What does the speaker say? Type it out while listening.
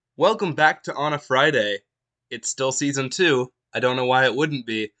Welcome back to On a Friday. It's still season 2. I don't know why it wouldn't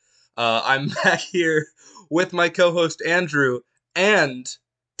be. I'm back here with my co-host Andrew, and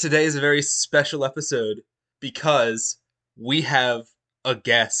today is a very special episode because we have a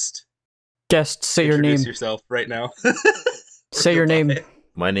guest. Guest, say your name. Introduce yourself right now. Say your name.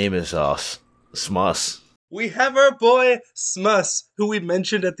 My name is Smus. We have our boy Smus, who we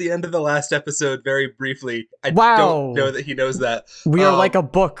mentioned at the end of the last episode very briefly. I don't know that he knows that. We are like a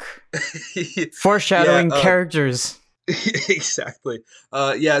book. Foreshadowing characters. Exactly.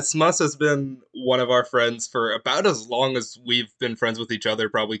 Smus has been one of our friends for about as long as we've been friends with each other,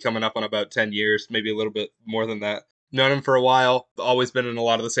 probably coming up on about 10 years, maybe a little bit more than that. Known him for a while, always been in a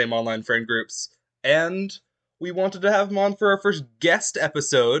lot of the same online friend groups, and we wanted to have him on for our first guest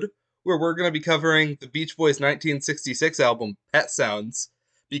episode, where we're going to be covering the Beach Boys' 1966 album, Pet Sounds,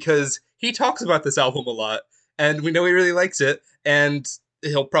 because he talks about this album a lot, and we know he really likes it, and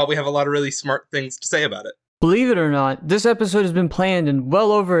he'll probably have a lot of really smart things to say about it. Believe it or not, this episode has been planned in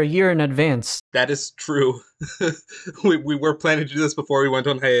well over a year in advance. That is true. we were planning to do this before we went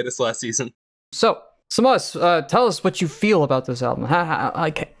on hiatus last season. So, Smus, tell us what you feel about this album.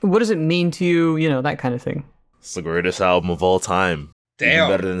 What does it mean to you? You know, that kind of thing. It's the greatest album of all time. Damn. Even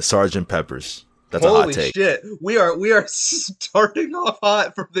better than Sgt. Pepper's. That's Holy a hot take. Shit. We are starting off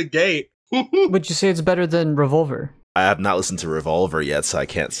hot from the gate. Would you say it's better than Revolver? I have not listened to Revolver yet, so I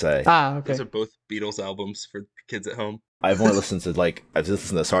can't say. Okay. Those are both Beatles albums for kids at home. I've only listened to I've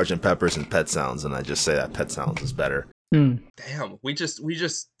listened to Sgt. Pepper's and Pet Sounds, and I just say that Pet Sounds is better. Mm. Damn, we just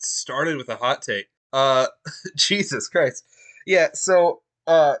started with a hot take. Jesus Christ. Yeah, so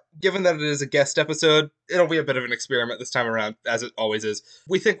given that it is a guest episode, it'll be a bit of an experiment this time around, as it always is.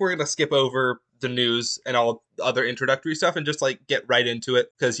 We think we're gonna skip over the news and all other introductory stuff and just get right into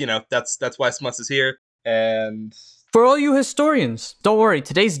it, because that's why Smus is here. And for all you historians, don't worry,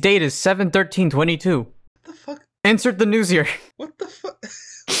 today's date is 7/13/22. What the fuck? Insert the news here. What the fuck?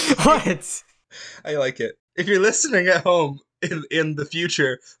 What? I like it. If you're listening at home in the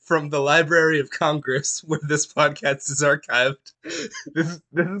future from the Library of Congress, where this podcast is archived, this is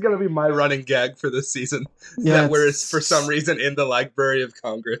going to be my running gag for this season. Yeah, that we're for some reason in the Library of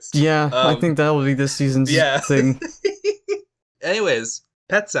Congress. Yeah, I think that will be this season's thing. Anyways,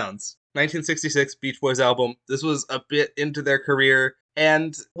 Pet Sounds. 1966 Beach Boys album. This was a bit into their career,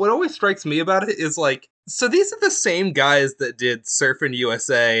 and what always strikes me about it is so these are the same guys that did Surfin'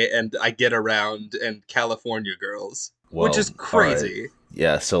 USA and I Get Around and California Girls, which is crazy. Right.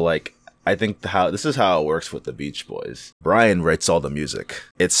 Yeah, so I think this is how it works with the Beach Boys. Brian writes all the music.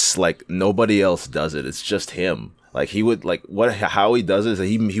 It's nobody else does it. It's just him. He would how he does it is that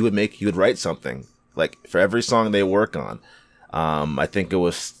he would write something for every song they work on. I think it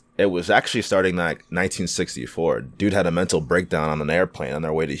was actually starting 1964. Dude had a mental breakdown on an airplane on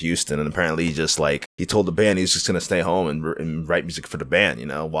their way to Houston, and apparently he told the band he's just gonna stay home and write music for the band,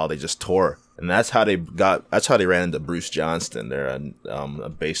 while they just tour. And that's how they ran into Bruce Johnston. They're a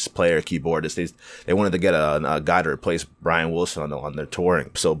bass player, keyboardist. They wanted to get a guy to replace Brian Wilson on their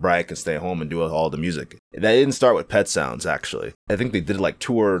touring, so Brian can stay home and do all the music. That didn't start with Pet Sounds, actually. I think they did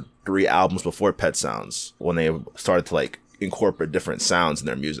 2 or 3 albums before Pet Sounds when they started to incorporate different sounds in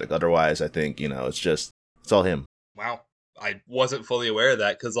their music. Otherwise, I think, it's all him. Wow. I wasn't fully aware of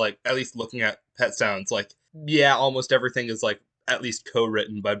that, because at least looking at Pet Sounds, almost everything is at least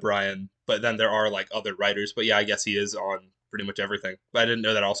co-written by Brian, but then there are other writers. But yeah, I guess he is on pretty much everything. But I didn't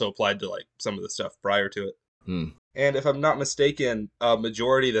know that also applied to some of the stuff prior to it. And if I'm not mistaken, a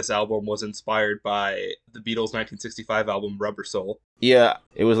majority of this album was inspired by the Beatles' 1965 album Rubber Soul. Yeah,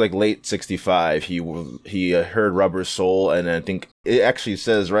 it was late 65. He heard Rubber Soul, and I think it actually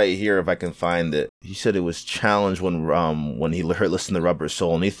says right here, if I can find it, he said it was challenged when he listened to Rubber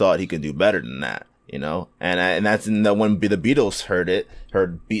Soul, and he thought he could do better than that. And that's when the Beatles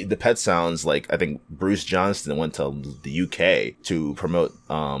heard the Pet Sounds. I think Bruce Johnston went to the UK to promote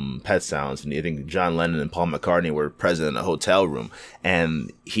Pet Sounds, and I think John Lennon and Paul McCartney were present in a hotel room,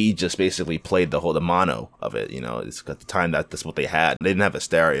 and he just basically played the mono of it. It's at the time that's what they had. They didn't have a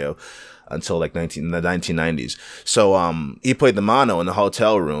stereo until the 1990s. So he played the mono in the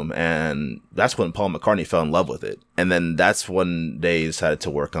hotel room, and that's when Paul McCartney fell in love with it. And then that's when they decided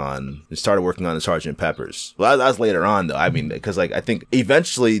to started working on the Sgt. Pepper's. Well, that was later on, though. I mean, because I think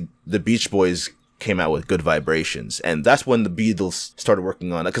eventually the Beach Boys came out with Good Vibrations, and that's when the Beatles started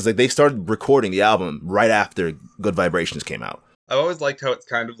working on it, because they started recording the album right after Good Vibrations came out. I've always liked how it's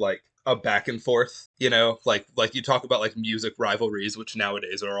kind of a back and forth, you know, like you talk about like music rivalries, which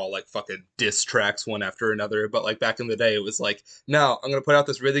nowadays are all like fucking diss tracks one after another. But like back in the day, it was like, no, I'm gonna put out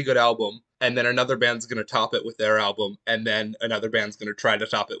this really good album, and then another band's gonna top it with their album, and then another band's gonna try to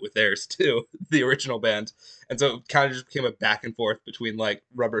top it with theirs too, the original band. And so it kind of just became a back and forth between like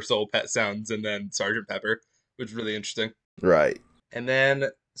Rubber Soul, Pet Sounds, and then Sergeant Pepper, which is really interesting. Right. And then,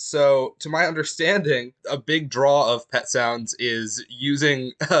 so to my understanding, a big draw of Pet Sounds is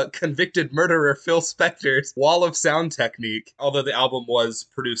using convicted murderer Phil Spector's Wall of Sound technique, although the album was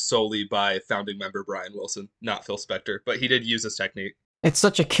produced solely by founding member Brian Wilson, not Phil Spector, but he did use this technique. It's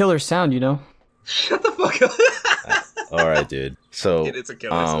such a killer sound, you know? Shut the fuck up. All right, dude. So, It's a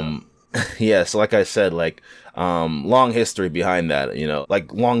killer sound. yeah, so like I said, like, long history behind that, you know,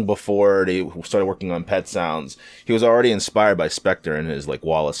 like long before they started working on Pet Sounds, he was already inspired by Spector and his like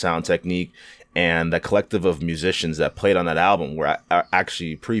Wall of Sound technique, and the collective of musicians that played on that album were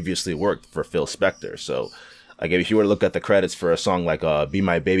actually previously worked for Phil Spector. So, like, if you were to look at the credits for a song like "Be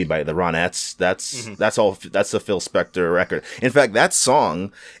My Baby" by the Ronettes, that's a Phil Spector record. In fact, that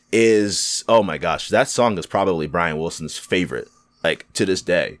song is, oh my gosh, that song is probably Brian Wilson's favorite, like, to this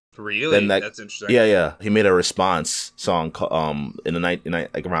day. Really? That's interesting. Yeah. He made a response song in the night,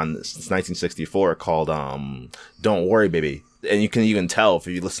 like around 1964, called "Don't Worry, Baby." And you can even tell if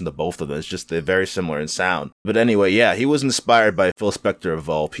you listen to both of them, it's just they're very similar in sound. But anyway, yeah, he was inspired by Phil Spector of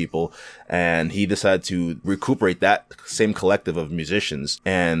all people, and he decided to recuperate that same collective of musicians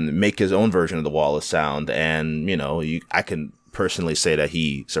and make his own version of the Wall of Sound. And you know, I can personally say that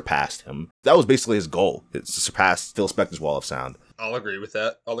he surpassed him. That was basically his goal: it's to surpass Phil Spector's Wall of Sound. I'll agree with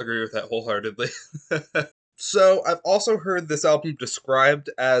that. Wholeheartedly. So I've also heard this album described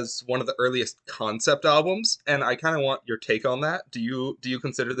as one of the earliest concept albums, and I kind of want your take on that. Do you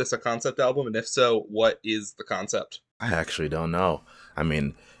consider this a concept album? And if so, what is the concept? I actually don't know. I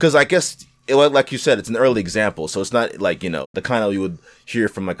mean, because I guess, like you said, it's an early example, so it's not like, you know, the kind of you would hear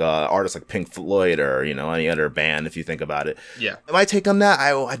from like a artist like Pink Floyd or, you know, any other band, if you think about it. Yeah. My take on that,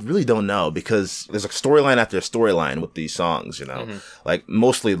 I really don't know, because there's a storyline after a storyline with these songs, you know, like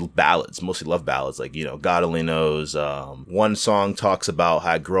mostly ballads, mostly love ballads, like, you know, God Only Knows. One song talks about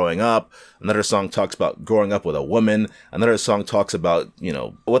how growing up, another song talks about growing up with a woman, another song talks about, you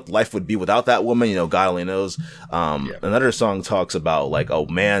know, what life would be without that woman, you know, God Only Knows. Another song talks about like a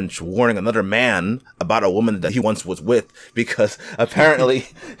man warning another man about a woman that he once was with, because apparently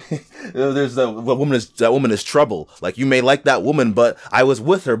there's that woman is trouble. Like, you may like that woman, but I was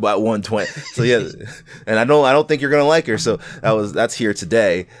with her at 120. So yeah, and I don't think you're gonna like her. So that's here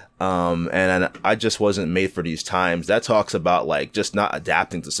today. And I just wasn't made for these times. That talks about like just not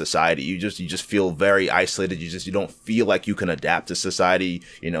adapting to society. You just feel very isolated. You don't feel like you can adapt to society.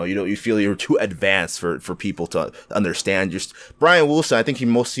 You know, you feel you're too advanced for people to understand. Just Brian Wilson, I think he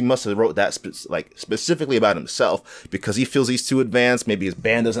must have wrote that specifically about himself, because he feels he's too advanced. Maybe his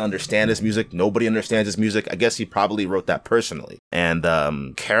band doesn't understand his music. Nobody understands his music. I guess he probably wrote that personally. And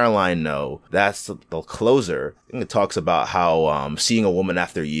Caroline No, that's the closer. It talks about how seeing a woman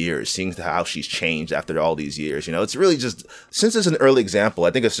after years, seeing how she's changed after all these years. You know, it's really just, since it's an early example,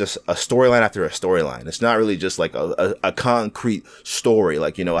 I think it's just a storyline after a storyline. It's not really just like a concrete story,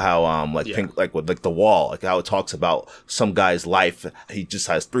 like, you know, how Pink, like with like The Wall, like how it talks about some guy's life. He just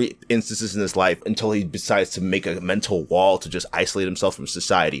has 3 instances in his life until he decides to make a mental wall to just isolate himself from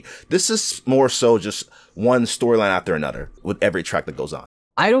society. This is more so just one storyline after another with every track that goes on.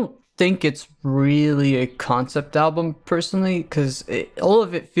 I don't think it's really a concept album personally, because all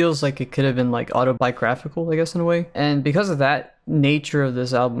of it feels like it could have been like autobiographical, I guess, in a way. And because of that nature of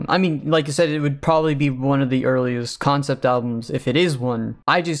this album, I mean, like you said, it would probably be one of the earliest concept albums if it is one.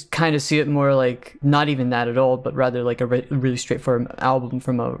 I just kind of see it more like not even that at all, but rather like a really straightforward album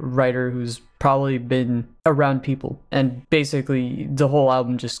from a writer who's probably been around people, and basically the whole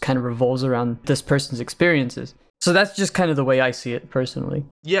album just kind of revolves around this person's experiences. So that's just kind of the way I see it personally.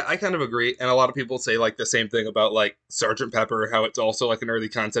 Yeah, I kind of agree. And a lot of people say like the same thing about like Sgt. Pepper, how it's also like an early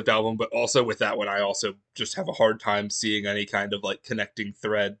concept album, but also with that one, I also just have a hard time seeing any kind of like connecting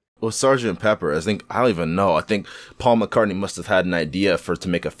thread. With Sgt. Pepper, I don't even know. I think Paul McCartney must have had an idea to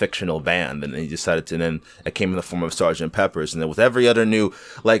make a fictional band, and then he decided to, and then it came in the form of Sgt. Pepper's. And then with every other new,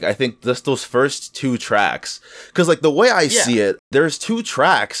 like, I think just those first 2 tracks, because like the way I see it, there's 2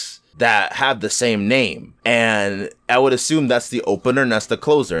 tracks that have the same name, and I would assume that's the opener and that's the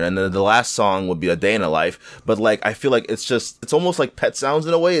closer, and then the last song would be A Day in a Life. But like, I feel like it's almost like Pet Sounds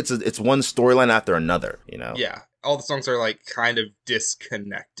in a way. It's one storyline after another, you know? Yeah, all the songs are like kind of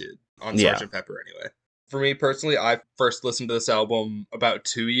disconnected on Sgt. Pepper anyway. For me personally, I first listened to this album about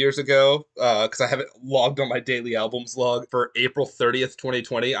 2 years ago because I have it logged on my daily albums log for April 30th,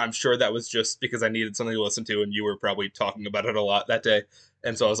 2020. I'm sure that was just because I needed something to listen to and you were probably talking about it a lot that day.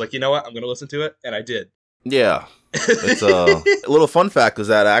 And so I was like, you know what? I'm going to listen to it. And I did. Yeah. It's a little fun fact is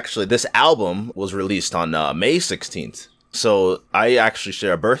that actually this album was released on May 16th. So I actually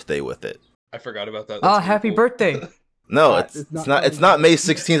share a birthday with it. I forgot about that. Oh, happy birthday. No, it's not May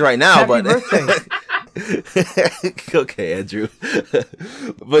 16th right now, Happy but birthday. Okay, Andrew.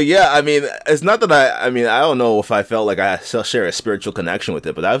 But yeah, I mean, it's not that I don't know if I felt like I share a spiritual connection with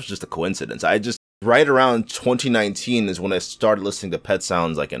it, but that was just a coincidence. Right around 2019 is when I started listening to Pet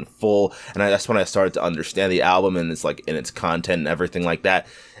Sounds like in full, and that's when I started to understand the album and its like in its content and everything like that.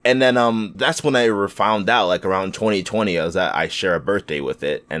 And then that's when I found out, like around 2020, I share a birthday with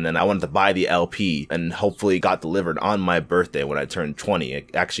it, and then I wanted to buy the LP, and hopefully it got delivered on my birthday when I turned 20.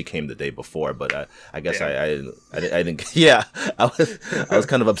 It actually came the day before, but I guess I didn't. Yeah, I was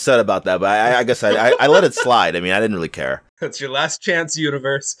kind of upset about that, but I guess I let it slide. I mean, I didn't really care. That's your last chance,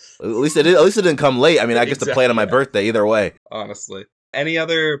 universe. At least it didn't come late. I mean, I get to play it on my birthday either way. Honestly. Any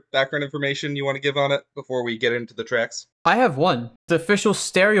other background information you want to give on it before we get into the tracks? I have one. The official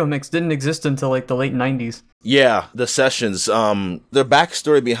stereo mix didn't exist until like the late 90s. Yeah, the sessions. The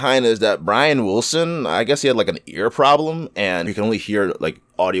backstory behind it is that Brian Wilson, I guess he had like an ear problem, and he can only hear like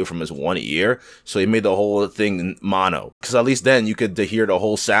audio from his one ear, so he made the whole thing mono. Because at least then you could hear the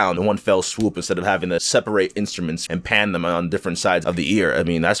whole sound in one fell swoop instead of having to separate instruments and pan them on different sides of the ear. I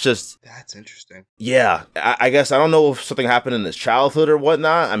mean, that's interesting. Yeah, I guess I don't know if something happened in his childhood or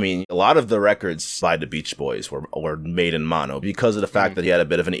whatnot. I mean, a lot of the records by the Beach Boys were made in mono because of the fact that he had a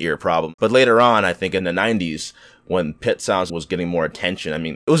bit of an ear problem. But later on, I think in the 90s, when Pet Sounds was getting more attention, I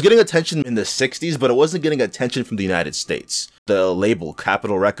mean, it was getting attention in the 60s, but it wasn't getting attention from the United States. The label,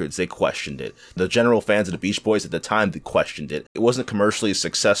 Capitol Records, they questioned it. The general fans of the Beach Boys at the time, they questioned it. It wasn't commercially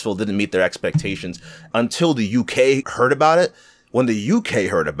successful, didn't meet their expectations until the UK heard about it. When the UK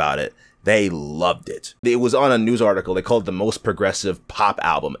heard about it, they loved it. It was on a news article. They called it the most progressive pop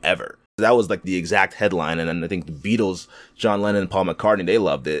album ever. That was like the exact headline. And then I think the Beatles, John Lennon and Paul McCartney, they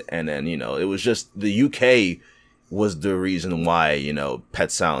loved it. And then, you know, it was just the UK was the reason why, you know,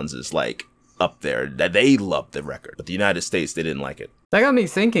 Pet Sounds is like up there, that they loved the record. But the United States, they didn't like it. That got me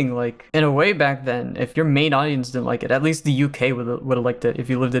thinking, like, in a way back then, if your main audience didn't like it, at least the UK would have liked it if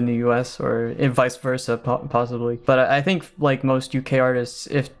you lived in the US, or vice versa, possibly. But I think, like most UK artists,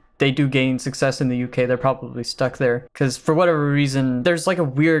 if they do gain success in the UK, they're probably stuck there. Because for whatever reason, there's like a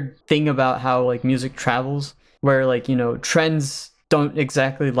weird thing about how like music travels, where like, you know, trends don't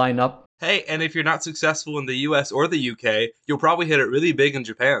exactly line up. Hey, and if you're not successful in the US or the UK, you'll probably hit it really big in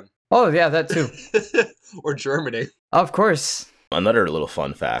Japan. Oh, yeah, that too. Or Germany. Of course. Another little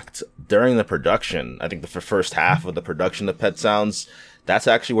fun fact, during the production, I think the first half of the production of Pet Sounds, that's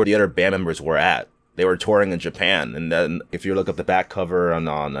actually where the other band members were at. They were touring in Japan, and then if you look up the back cover on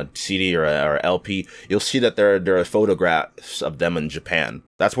a CD or LP, you'll see that there are photographs of them in Japan.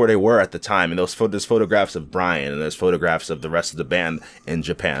 That's where they were at the time, and there's photographs of Brian, and there's photographs of the rest of the band in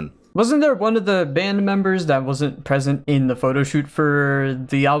Japan. Wasn't there one of the band members that wasn't present in the photo shoot for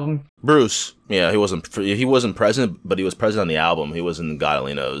the album? Bruce. Yeah, he wasn't present, but he was present on the album. He was in God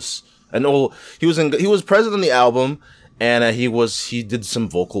Only Knows. And he was present on the album, and he did some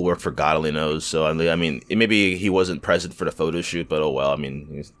vocal work for God Only Knows. So I mean, maybe he wasn't present for the photo shoot, but oh well. I mean,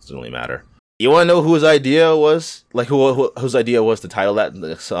 it doesn't really matter. You want to know whose idea was? Like whose idea was to title that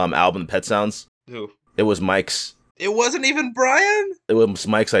album Pet Sounds? Who? It was Mike's. It wasn't even Brian? It was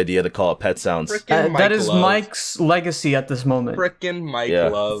Mike's idea to call it Pet Sounds. That is Love. Mike's legacy at this moment. Frickin' Mike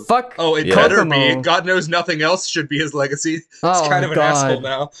Love. Fuck. Oh, it better be. God knows nothing else should be his legacy. He's kind of an asshole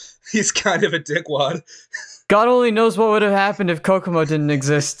now. He's kind of a dickwad. God only knows what would have happened if Kokomo didn't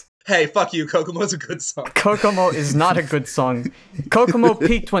exist. Hey, fuck you. Kokomo's a good song. Kokomo is not a good song. Kokomo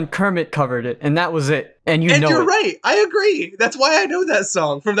peaked when Kermit covered it, and that was it. And you're right. I agree. That's why I know that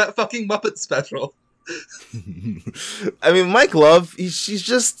song from that fucking Muppet special. I mean, Mike Love,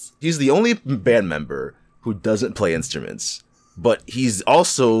 he's the only band member who doesn't play instruments, but he's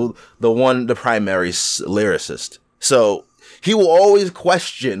also the primary lyricist. So he will always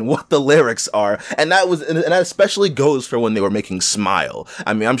question what the lyrics are, and that especially goes for when they were making Smile.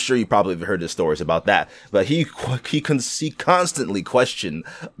 I mean, I'm sure you probably have heard the stories about that, but he constantly questioned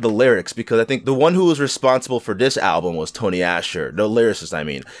the lyrics, because I think the one who was responsible for this album was Tony Asher, the lyricist, I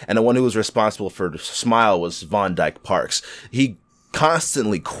mean, and the one who was responsible for Smile was Von Dyke Parks. He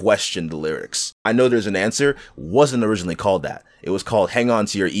constantly questioned the lyrics. I know there's an answer. Wasn't originally called that. It was called Hang On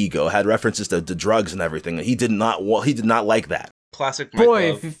to Your Ego. It had references to drugs and everything. And he did not like that. Classic Mike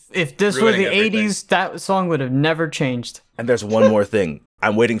Boy, Love. if this were ruining the everything. 80s, that song would have never changed. And there's one more thing.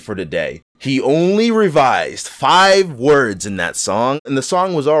 I'm waiting for today. He only revised 5 words in that song, and the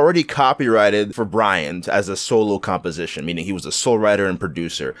song was already copyrighted for Brian as a solo composition, meaning he was a sole writer and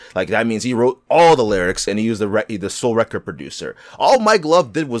producer. Like, that means he wrote all the lyrics, and he was the sole record producer. All Mike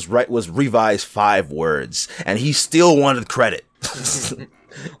Love did was revise 5 words, and he still wanted credit.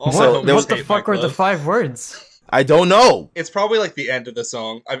 Also, What the fuck were the 5 words? I don't know. It's probably like the end of the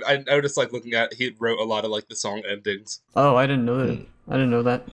song. I noticed, like, looking at, he wrote a lot of like the song endings. Oh, I didn't know that. I didn't know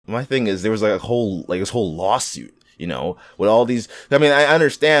that. My thing is, there was like this whole lawsuit, you know, with all these. I mean, I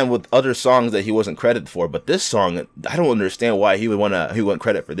understand with other songs that he wasn't credited for, but this song, I don't understand why he want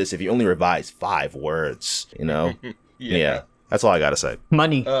credit for this if he only revised 5 words, you know? Yeah, that's all I gotta say.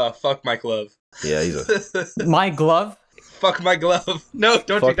 Money. Fuck Mike Love. Yeah, he's a. My glove? Fuck my glove. No,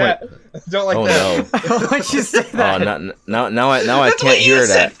 don't Fuck do that. Don't like Oh that. no! Why'd you say Oh, that? now I That's can't what you hear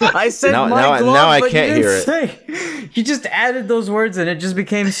said. that. I said Now- my now I- glove, now I but can't you hear didn't say. You just added those words and it just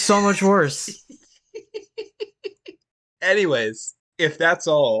became so much worse. Anyways, if that's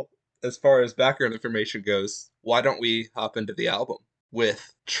all as far as background information goes, why don't we hop into the album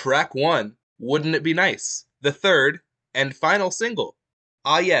with track 1, Wouldn't It Be Nice? The third and final single.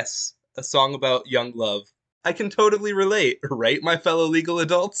 Ah yes, a song about young love. I can totally relate, right, my fellow legal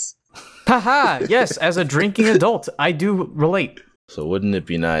adults? Haha, yes, as a drinking adult, I do relate. So wouldn't it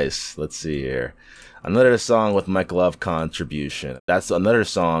be nice? Let's see here. Another song with Mike Love contribution. That's another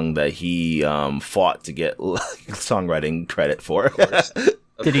song that he fought to get songwriting credit for.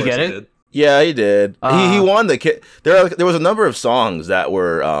 Did he get it? did. Yeah, he did. He Ah. won the kit. There was a number of songs that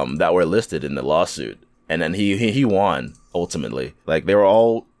were listed in the lawsuit, and then he won ultimately. Like, they were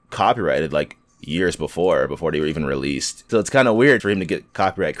all copyrighted like years before they were even released. So it's kind of weird for him to get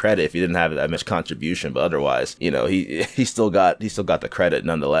copyright credit if he didn't have that much contribution. But otherwise, you know, he still got the credit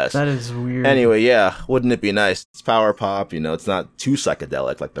nonetheless. That is weird. Anyway, yeah, wouldn't it be nice? It's power pop, you know, it's not too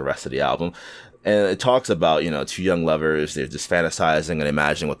psychedelic like the rest of the album. And it talks about, you know, 2 young lovers, they're just fantasizing and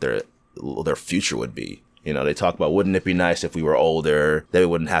imagining what their future would be. You know, they talk about, wouldn't it be nice if we were older, that we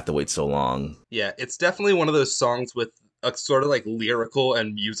wouldn't have to wait so long. Yeah, it's definitely one of those songs with a sort of like lyrical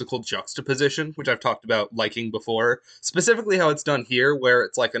and musical juxtaposition, which I've talked about liking before. Specifically how it's done here, where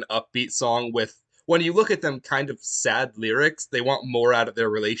it's like an upbeat song with, when you look at them, kind of sad lyrics. They want more out of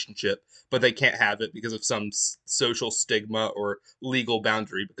their relationship, but they can't have it because of some social stigma or legal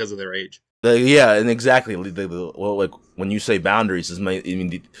boundary because of their age. Yeah, and exactly. Well, like, when you say boundaries, they're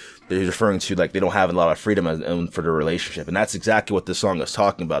referring to, like, they don't have a lot of freedom for their relationship, and that's exactly what this song is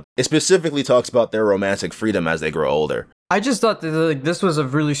talking about. It specifically talks about their romantic freedom as they grow older. I just thought that like this was a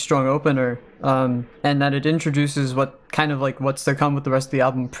really strong opener, and that it introduces what's to come with the rest of the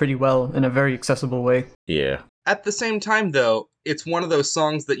album pretty well in a very accessible way. Yeah. At the same time, though, it's one of those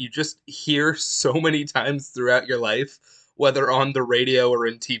songs that you just hear so many times throughout your life, whether on the radio or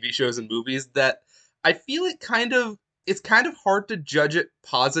in TV shows and movies, that I feel it's kind of hard to judge it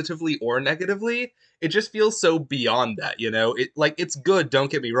positively or negatively. It just feels so beyond that, you know? It's good, don't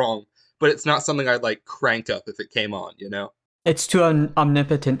get me wrong, but it's not something I'd like crank up if it came on, you know? It's too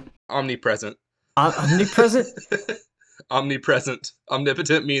omnipotent. Omnipresent. Omnipresent? Omnipresent.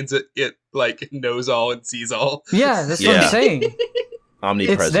 Omnipotent means it like knows all and sees all. Yeah, that's what Yeah. I'm saying.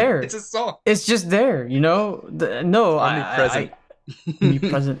 Omnipresent. It's there. It's a song. It's just there, you know? No, Omnipresent.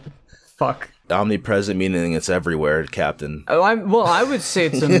 Omnipresent. Fuck. Omnipresent meaning it's everywhere, Captain. Oh, I would say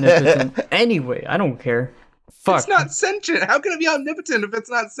it's omnipotent. Anyway, I don't care. Fuck. It's not sentient. How can it be omnipotent if it's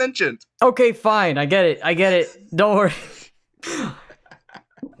not sentient? Okay, fine. I get it. Don't worry.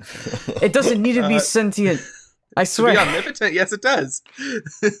 It doesn't need to be sentient. I To be swear. omnipotent, yes, it does.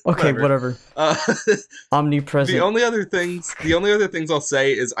 Okay, whatever. Uh, Omnipresent. the only other things I'll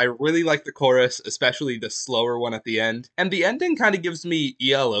say is I really like the chorus, especially the slower one at the end. And the ending kind of gives me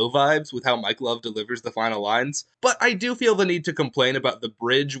ELO vibes with how Mike Love delivers the final lines. But I do feel the need to complain about the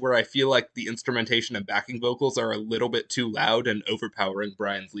bridge, where I feel like the instrumentation and backing vocals are a little bit too loud and overpowering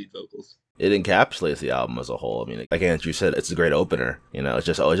Brian's lead vocals. It encapsulates the album as a whole. I mean, like Andrew said, it's a great opener. You know, it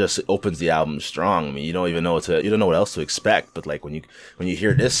just opens the album strong. I mean, you don't even know you don't know what else to expect. But like when you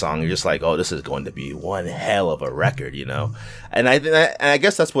hear this song, you're just like, oh, this is going to be one hell of a record, you know. And I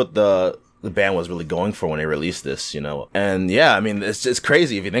guess that's what the band was really going for when they released this, you know. And yeah, I mean, it's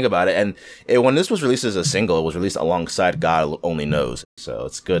crazy if you think about it. And when this was released as a single, it was released alongside God Only Knows, so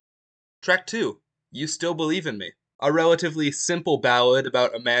it's good. Track 2, You Still Believe in Me. A relatively simple ballad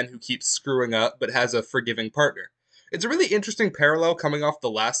about a man who keeps screwing up but has a forgiving partner. It's a really interesting parallel coming off the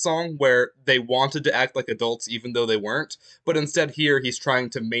last song where they wanted to act like adults even though they weren't, but instead here he's trying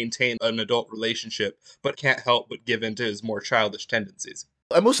to maintain an adult relationship but can't help but give in to his more childish tendencies.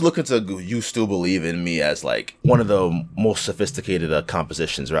 I mostly look into You Still Believe in Me as like one of the most sophisticated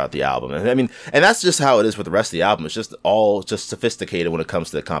compositions throughout the album. And I mean, and that's just how it is with the rest of the album. It's just all just sophisticated when it comes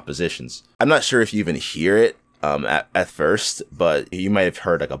to the compositions. I'm not sure if you even hear it at first, but you might have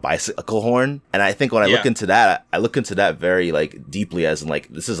heard like a bicycle horn. And I think when I look into that, I look into that very like deeply as in like,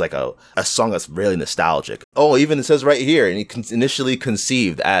 this is like a song that's really nostalgic. Oh, even it says right here, and it initially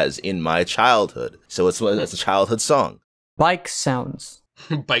conceived as In My Childhood. So it's a childhood song. Bike sounds.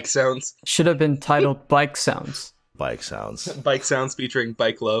 Bike sounds. Should have been titled Bike Sounds. Bike sounds. Bike sounds featuring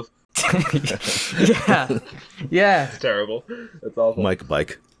Bike Love. Yeah. Yeah. It's terrible. That's awful. Mike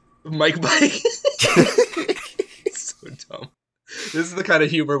Bike. Mike Bike. So dumb. This is the kind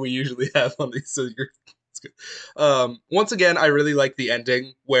of humor we usually have on these, so it's good. Once again, I really like the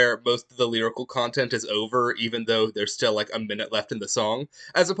ending where most of the lyrical content is over, even though there's still like a minute left in the song.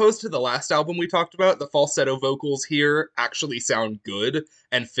 As opposed to the last album we talked about, the falsetto vocals here actually sound good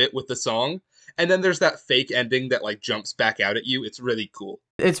and fit with the song. And then there's that fake ending that like jumps back out at you. It's really cool.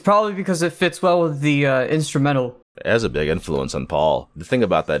 It's probably because it fits well with the instrumental. It has a big influence on Paul. The thing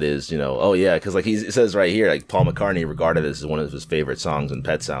about that is, oh yeah, because like it says right here, like Paul McCartney regarded this as one of his favorite songs in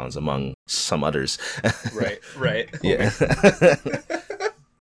Pet Sounds, among some others. Right. Yeah.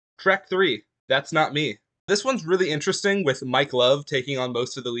 Track 3, That's Not Me. This one's really interesting with Mike Love taking on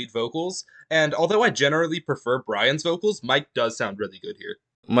most of the lead vocals, and although I generally prefer Brian's vocals, Mike does sound really good here.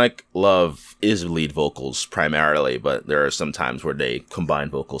 Mike Love is lead vocals primarily, but there are some times where they combine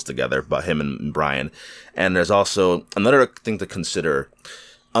vocals together, but him and Brian. And there's also another thing to consider.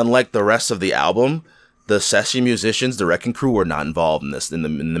 Unlike the rest of the album, the session musicians, the Wrecking Crew, were not involved in this in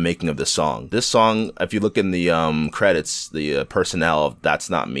the making of this song. This song, if you look in the credits, the personnel of That's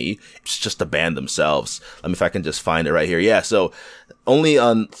Not Me, it's just the band themselves. Let me if I can just find it right here. Yeah, so only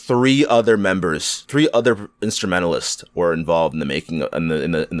three other instrumentalists were involved in the making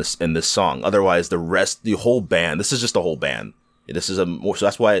in this song. Otherwise, the whole band. This is just the whole band. This is so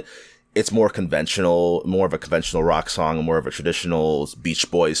that's why it's more conventional, more of a conventional rock song, more of a traditional Beach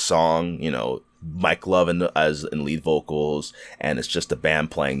Boys song. Mike Love in lead vocals, and it's just the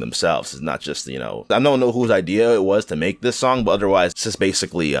band playing themselves. It's not just, I don't know whose idea it was to make this song, but otherwise it's just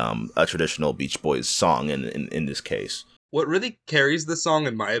basically a traditional Beach Boys song in this case. What really carries this song,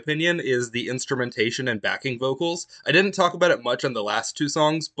 in my opinion, is the instrumentation and backing vocals. I didn't talk about it much on the last two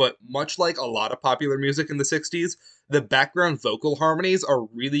songs, but much like a lot of popular music in the 60s, the background vocal harmonies are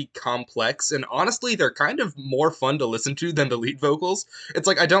really complex, and honestly, they're kind of more fun to listen to than the lead vocals. It's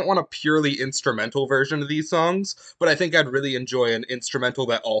like, I don't want a purely instrumental version of these songs, but I think I'd really enjoy an instrumental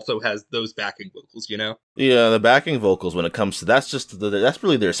that also has those backing vocals, Yeah, the backing vocals, when it comes to, that's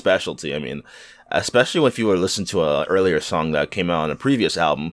really their specialty. I mean, especially if you were listening to an earlier song that came out on a previous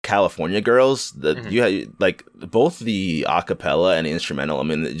album, California Girls, you had, like, both the acapella and the instrumental, I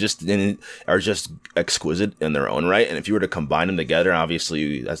mean, are just exquisite in their own right. And if you were to combine them together,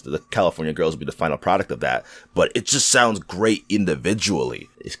 obviously, as the California Girls would be the final product of that. But it just sounds great individually.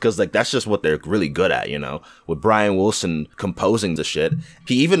 It's because, like, that's just what they're really good at, With Brian Wilson composing the shit,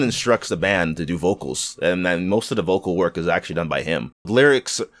 he even instructs the band to do vocals. And then most of the vocal work is actually done by him. The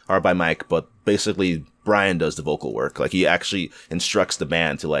lyrics are by Mike, but basically Brian does the vocal work. Like, he actually instructs the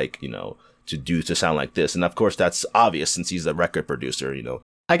band to, like, to sound like this. And of course, that's obvious since he's the record producer,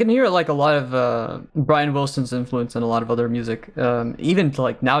 I can hear like a lot of Brian Wilson's influence in a lot of other music, even to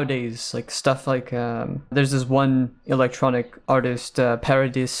like nowadays, like stuff like there's this one electronic artist,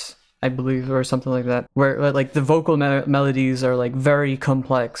 Paradis, I believe, or something like that, where like the vocal melodies are like very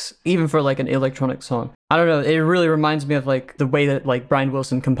complex, even for like an electronic song. I don't know, it really reminds me of like the way that like Brian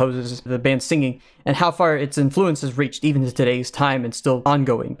Wilson composes the band singing and how far its influence has reached even to today's time and still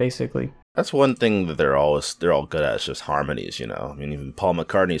ongoing, basically. That's one thing that they're all good at, is just harmonies, I mean, even Paul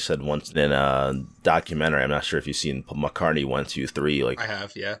McCartney said once in a documentary, I'm not sure if you've seen Paul McCartney 1, 2, 3, like, I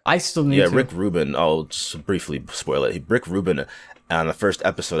have, yeah. I still need to. Yeah, Rick Rubin, I'll just briefly spoil it. Rick Rubin on the first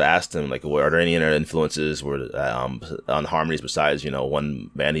episode asked him, like, are there any other influences on harmonies besides,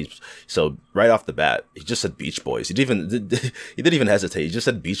 one band? So right off the bat, he just said Beach Boys. He didn't even hesitate. He just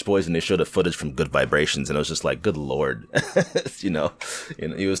said Beach Boys, and they showed the footage from Good Vibrations, and it was just like, good Lord.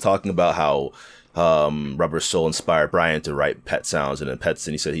 He was talking about how Rubber Soul inspired Brian to write Pet Sounds, and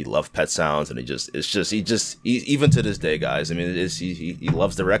he said he loved Pet Sounds, and he even to this day, guys, I mean, he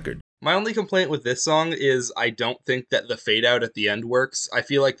loves the record. My only complaint with this song is I don't think that the fade out at the end works. I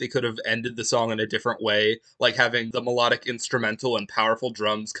feel like they could have ended the song in a different way, like having the melodic instrumental and powerful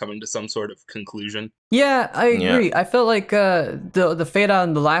drums coming to some sort of conclusion. Yeah, I Yeah. agree. I felt like the fade out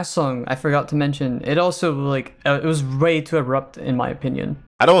in the last song I forgot to mention. It also like it was way too abrupt in my opinion.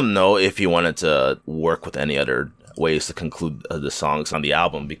 I don't know if he wanted to work with any other ways to conclude the songs on the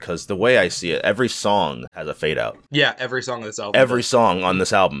album, because the way I see it, every song has a fade out. Yeah, every song on this album. Every does. song on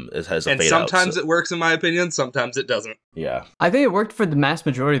this album has a And fade out. sometimes it works in my opinion, sometimes it doesn't. Yeah. I think it worked for the mass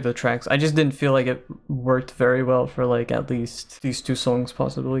majority of the tracks. I just didn't feel like it worked very well for like at least these two songs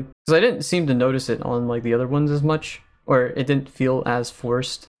possibly. Because I didn't seem to notice it on like the other ones as much, or it didn't feel as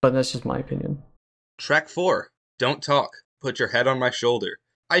forced, but that's just my opinion. Track 4, Don't Talk, Put Your Head on My Shoulder.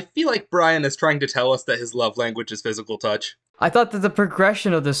 I feel like Brian is trying to tell us that his love language is physical touch. I thought that the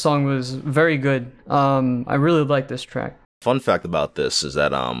progression of this song was very good. I really liked this track. Fun fact about this is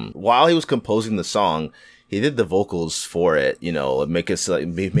that while he was composing the song, he did the vocals for it. You know, make it like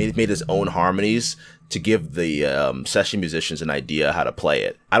made his own harmonies to give the session musicians an idea how to play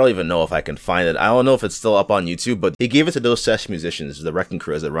it. I don't even know if I can find it. I don't know if it's still up on YouTube, but he gave it to those session musicians, the Wrecking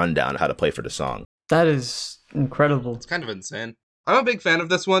Crew, as a rundown how to play for the song. That is incredible. It's kind of insane. I'm a big fan of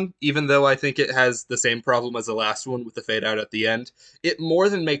this one, even though I think it has the same problem as the last one with the fade out at the end. It more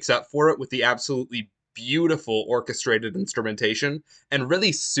than makes up for it with the absolutely beautiful orchestrated instrumentation and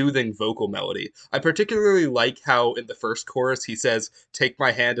really soothing vocal melody. I particularly like how in the first chorus he says, "Take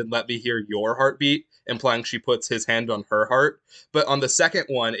my hand and let me hear your heartbeat," implying she puts his hand on her heart. But on the second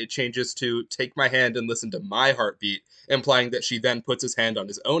one, it changes to, "Take my hand and listen to my heartbeat," implying that she then puts his hand on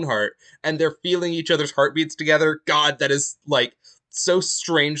his own heart, and they're feeling each other's heartbeats together. God, that is like so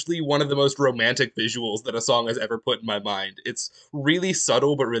strangely one of the most romantic visuals that a song has ever put in my mind. It's really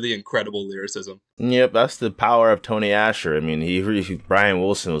subtle but really incredible lyricism. Yep, that's the power of Tony Asher. I mean, Brian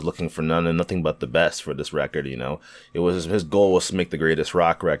Wilson was looking for nothing but the best for this record. You know, it was his goal was to make the greatest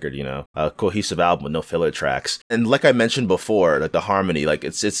rock record. You know, a cohesive album with no filler tracks. And like I mentioned before, like the harmony, like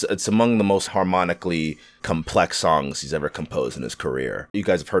it's among the most harmonically complex songs he's ever composed in his career. You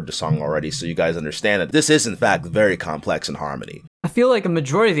guys have heard the song already, so you guys understand that this is in fact very complex in harmony. I feel like a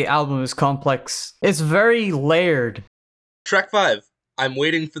majority of the album is complex. It's very layered. Track 5, I'm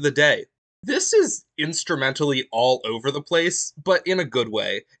Waiting for the Day. This is instrumentally all over the place, but in a good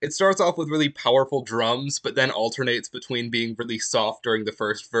way. It starts off with really powerful drums, but then alternates between being really soft during the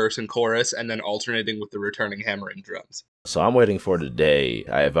first verse and chorus, and then alternating with the returning hammering drums. So I'm waiting for today.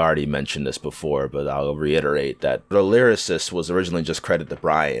 I have already mentioned this before, but I'll reiterate that the lyricist was originally just credited to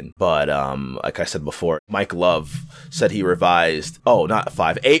Brian. But like I said before, Mike Love said he revised, not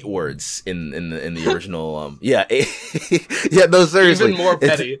 5, 8 words in the original. Yeah, 8. Yeah, no, seriously.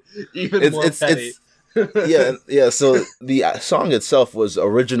 Even more petty. Yeah. So the song itself was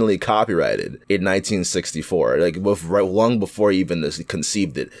originally copyrighted in 1964, like long before even this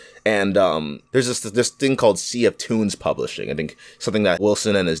conceived it. And there's this thing called Sea of Tunes Publishing. I think something that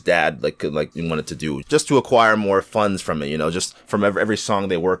Wilson and his dad wanted to do just to acquire more funds from it. You know, just from every song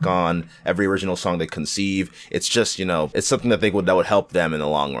they work on, every original song they conceive. It's just, you know, it's something that that would help them in the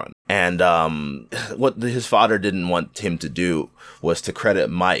long run. And what his father didn't want him to do was to credit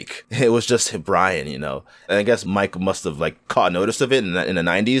Mike. It was just Brian, you know. And I guess Mike must have caught notice of it in the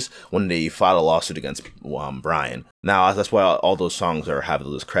 90s when they filed a lawsuit against Brian. Now that's why all those songs have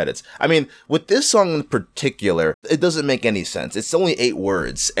those credits. I mean, with this song in particular, it doesn't make any sense. It's only 8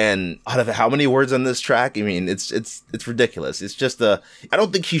 words, and out of how many words on this track? I mean, it's ridiculous. It's just I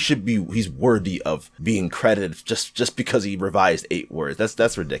don't think he's worthy of being credited just because he revised 8 words.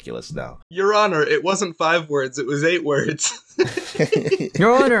 That's ridiculous now. Your Honor, it wasn't 5 words, it was 8 words.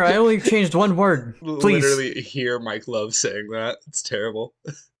 Your Honor, I only changed 1 word. Please. Literally hear Mike Love saying that. It's terrible.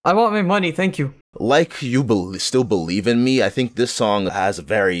 I want my money, thank you. Like You Still Believe in Me, I think this song has a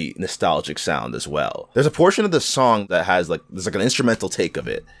very nostalgic sound as well. There's a portion of the song that has there's an instrumental take of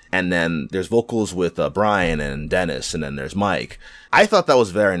it, and then there's vocals with Brian and Dennis, and then there's Mike. I thought that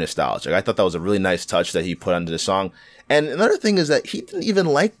was very nostalgic. I thought that was a really nice touch that he put onto the song. And another thing is that he didn't even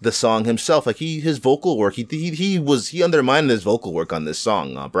like the song himself. His vocal work, he undermined his vocal work on this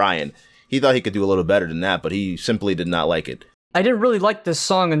song, Brian. He thought he could do a little better than that, but he simply did not like it. I didn't really like this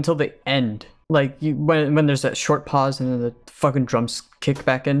song until the end. When there's that short pause and then the fucking drums kick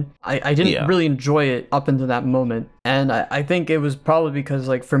back in. I didn't really enjoy it up until that moment. And I think it was probably because,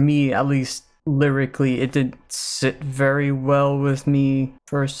 for me at least, lyrically, it didn't sit very well with me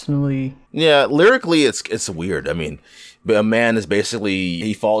personally. Yeah, lyrically, it's weird. I mean, but a man is basically,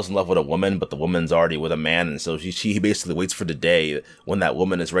 he falls in love with a woman, but the woman's already with a man, and so he basically waits for the day when that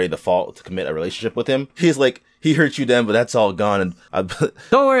woman is ready to commit a relationship with him. He's like, he hurt you then, but that's all gone. And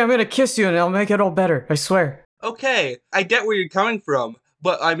Don't worry, I'm gonna kiss you and I'll make it all better. I swear. Okay, I get where you're coming from,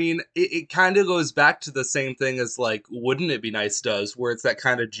 but I mean, it kind of goes back to the same thing as, like, Wouldn't It Be Nice does, where it's that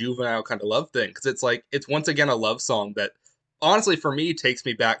kind of juvenile kind of love thing, because it's like, it's once again a love song that, honestly, for me, takes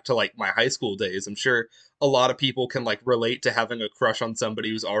me back to, like, my high school days. I'm sure a lot of people can, like, relate to having a crush on somebody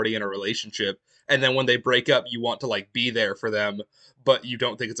who's already in a relationship, and then when they break up, you want to, like, be there for them, but you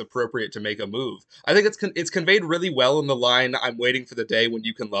don't think it's appropriate to make a move. I think it's conveyed really well in the line, I'm waiting for the day when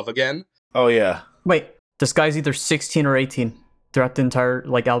you can love again. oh yeah. Wait, this guy's either 16 or 18 throughout the entire,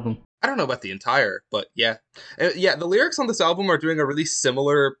 like, album. I don't know about the entire, but yeah. Yeah, the lyrics on this album are doing a really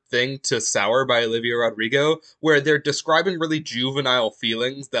similar thing to Sour by Olivia Rodrigo, where they're describing really juvenile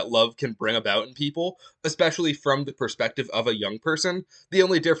feelings that love can bring about in people, especially from the perspective of a young person. The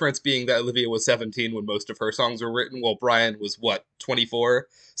only difference being that Olivia was 17 when most of her songs were written, while Brian was, 24?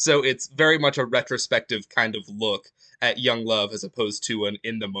 So it's very much a retrospective kind of look at young love as opposed to an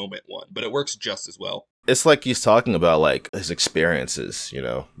in-the-moment one, but it works just as well. It's like he's talking about, like, his experiences, you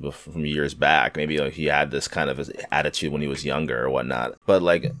know, from years back. Maybe, like, he had this kind of his attitude when he was younger or whatnot. But,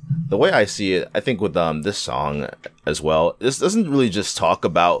 like, the way I see it, I think with this song as well, this doesn't really just talk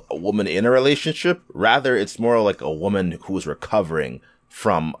about a woman in a relationship. Rather, it's more like a woman who's recovering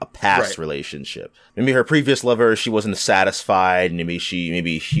from a past relationship. Maybe her previous lover, she wasn't satisfied. Maybe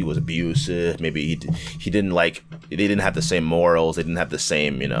she was abusive. Maybe he didn't like, they didn't have the same morals. They didn't have the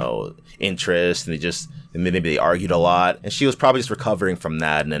same, you know, interests. And maybe they argued a lot. And she was probably just recovering from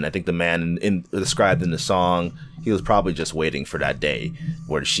that. And then I think the man described in the song, he was probably just waiting for that day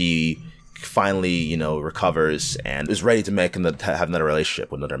where she finally, you know, recovers and is ready to have another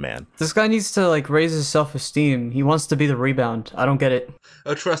relationship with another man. This guy needs to, like, raise his self-esteem. He wants to be the rebound. I don't get it.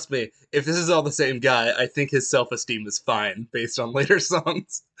 Oh, trust me, if this is all the same guy, I think his self-esteem is fine, based on later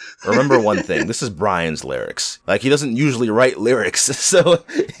songs. Remember one thing, this is Brian's lyrics. Like, he doesn't usually write lyrics, so...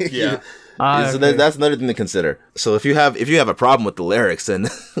 Yeah. So okay. that's another thing to consider. So if you have a problem with the lyrics, then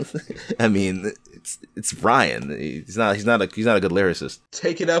I mean, it's Brian. He's not a good lyricist.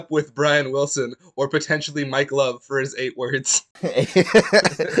 Take it up with Brian Wilson or potentially Mike Love for his 8 words.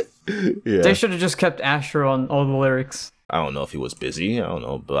 Yeah. They should have just kept Asher on all the lyrics. I don't know if he was busy. I don't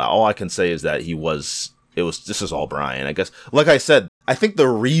know, but all I can say is that this is all Brian, I guess. Like I said, I think the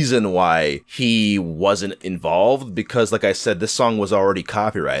reason why he wasn't involved, because like I said, this song was already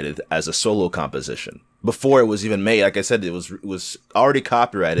copyrighted as a solo composition before it was even made. Like I said, it was already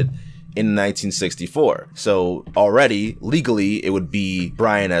copyrighted in 1964. So already legally it would be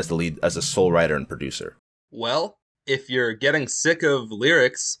Brian as the lead, as a sole writer and producer. Well, if you're getting sick of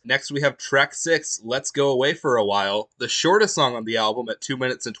lyrics, next we have track 6, Let's Go Away for a While, the shortest song on the album at 2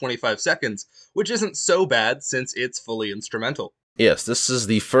 minutes and 25 seconds, which isn't so bad since it's fully instrumental. Yes, this is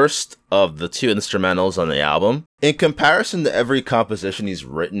the first of the 2 instrumentals on the album. In comparison to every composition he's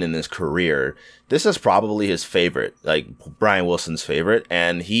written in his career, this is probably his favorite, like Brian Wilson's favorite,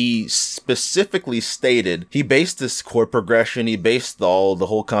 and he specifically stated he based this chord progression, he based the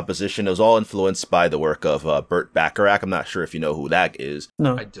whole composition, it was all influenced by the work of Burt Bacharach. I'm not sure if you know who that is.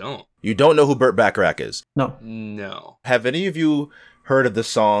 No. I don't. You don't know who Burt Bacharach is? No. No. Have any of you heard of this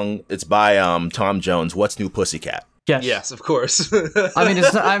song? It's by Tom Jones, What's New Pussycat? Yes. Yes, of course. I mean,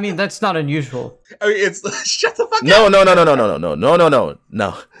 it's not, I mean, that's not unusual. I mean, it's shut the fuck No, up. no,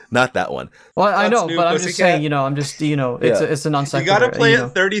 not that one. Well, I know, New but I'm just Pussycat? saying, it's a non You sequitur. gotta play it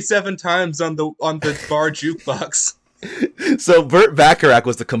 37 times on the bar jukebox. So Burt Bacharach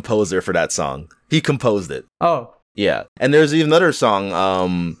was the composer for that song. He composed it. Oh, Yeah. And there's even another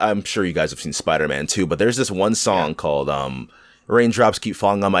song, I'm sure you guys have seen Spider-Man 2, but there's this one song called Raindrops Keep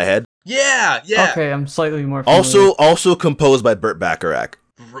Falling on My Head. Yeah. okay, I'm slightly more familiar. Also composed by Burt Bacharach.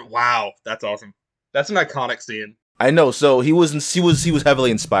 Wow, that's awesome. That's an iconic scene. I know, so he was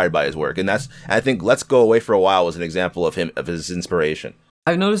heavily inspired by his work, and I think Let's Go Away for a While was an example of his inspiration.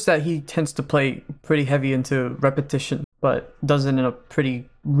 I've noticed that he tends to play pretty heavy into repetition, but does it in a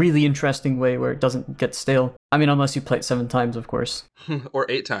really interesting way where it doesn't get stale. I mean, unless you play it 7 times, of course. Or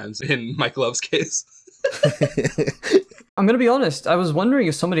 8 times in Mike Love's case. I'm gonna be honest, I was wondering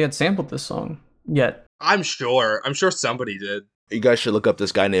if somebody had sampled this song yet. I'm sure somebody did. You guys should look up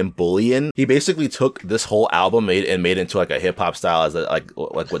this guy named Bullion. He basically took this whole album made into like a hip hop style, as like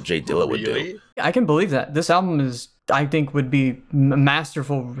what Jay Dilla would do. I can believe that. This album I think would be a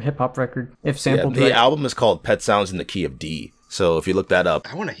masterful hip hop record if sampled The right. album is called Pet Sounds in the Key of D. So if you look that up,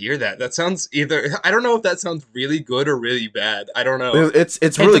 I want to hear that. That sounds I don't know if that sounds really good or really bad. I don't know. it's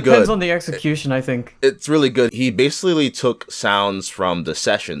It really depends good. on the execution, I think. It's really good. He basically took sounds from the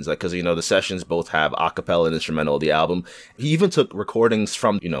sessions, like, because, the sessions both have a cappella and instrumental of the album. He even took recordings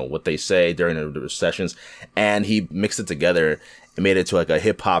from, what they say during the sessions, and he mixed it together and made it to like a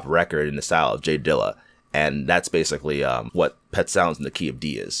hip hop record in the style of Jay Dilla. And that's basically what Pet Sounds in the Key of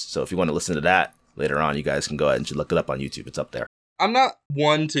D is. So if you want to listen to that later on, you guys can go ahead and just look it up on YouTube. It's up there. I'm not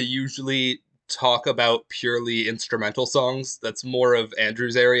one to usually talk about purely instrumental songs. That's more of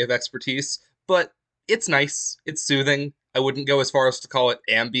Andrew's area of expertise, but it's nice. It's soothing. I wouldn't go as far as to call it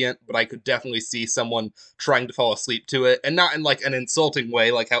ambient, but I could definitely see someone trying to fall asleep to it, and not in like an insulting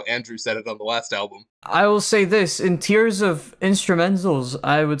way like how Andrew said it on the last album. I will say this, in tiers of instrumentals,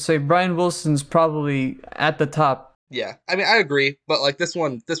 I would say Brian Wilson's probably at the top. Yeah, I mean, I agree, but like this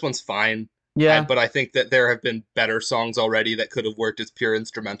one's fine. Yeah. But I think that there have been better songs already that could have worked as pure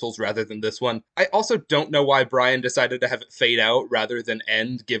instrumentals rather than this one. I also don't know why Brian decided to have it fade out rather than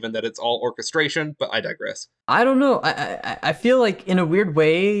end, given that it's all orchestration, but I digress. I don't know. I feel like in a weird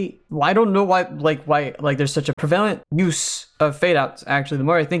way, I don't know why there's such a prevalent use of fade outs, actually, the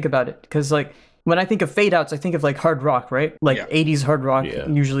more I think about it. Because like when I think of fade outs, I think of like hard rock, right? Like 80s hard rock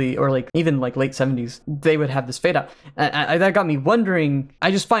usually, or like even like late 70s, they would have this fade out. And that got me wondering, I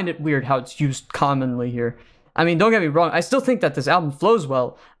just find it weird how it's used commonly here. I mean, don't get me wrong, I still think that this album flows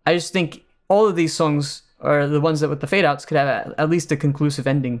well. I just think all of these songs are the ones that with the fade outs could have at least a conclusive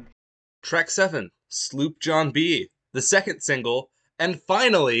ending. Track 7, Sloop John B., the second single, and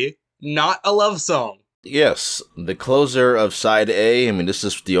finally, not a love song. Yes, the closer of side A. I mean, this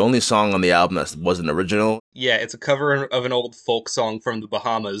is the only song on the album that wasn't original. Yeah, it's a cover of an old folk song from the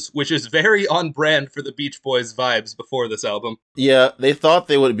Bahamas, which is very on brand for the Beach Boys vibes before this album. Yeah, they thought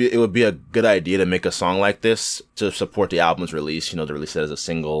it would be a good idea to make a song like this to support the album's release, to release it as a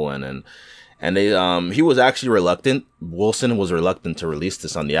single, and they he was actually reluctant. Wilson was reluctant to release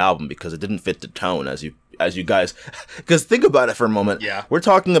this on the album because it didn't fit the tone, as you guys, because think about it for a moment. Yeah. We're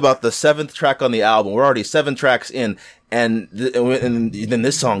talking about the 7th track on the album. We're already 7 tracks in, and then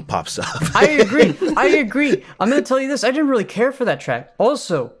this song pops up. I agree. I'm going to tell you this. I didn't really care for that track.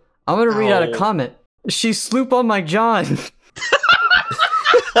 Also, I'm going to read out a comment. She sloop on my John.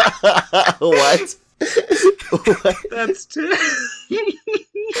 What? What? That's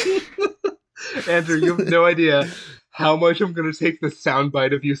Andrew, you have no idea how much I'm going to take the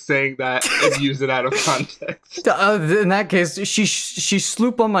soundbite of you saying that and use it out of context. In that case, she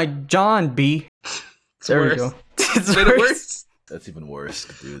sloop on my John B. There we go. It's worse. That's even worse,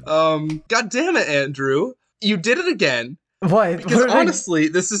 dude. God damn it, Andrew. You did it again. What? Because honestly,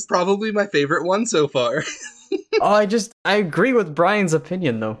 this is probably my favorite one so far. I agree with Brian's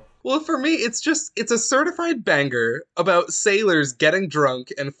opinion, though. Well, for me, it's a certified banger about sailors getting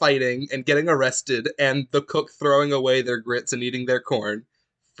drunk and fighting and getting arrested and the cook throwing away their grits and eating their corn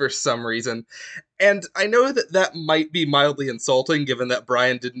for some reason. And I know that might be mildly insulting given that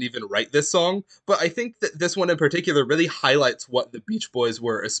Brian didn't even write this song, but I think that this one in particular really highlights what the Beach Boys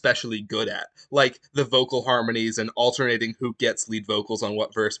were especially good at, like the vocal harmonies and alternating who gets lead vocals on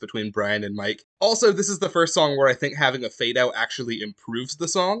what verse between Brian and Mike. Also, this is the first song where I think having a fade out actually improves the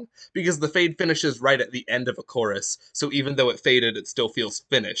song, because the fade finishes right at the end of a chorus, so even though it faded, it still feels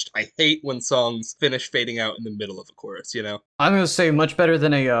finished. I hate when songs finish fading out in the middle of a chorus, I'm going to say much better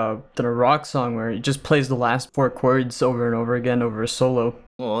than a rock song where it just plays the last 4 chords over and over again over a solo.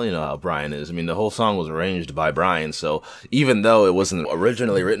 Well, you know how Brian is. I mean, the whole song was arranged by Brian, so even though it wasn't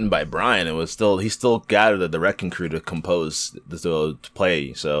originally written by Brian, he still gathered the wrecking crew to compose, to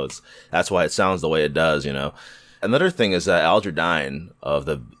play, so that's why it sounds the way it does, Another thing is that Al Jardine of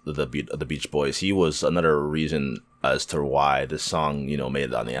the Beach Boys, he was another reason as to why this song, made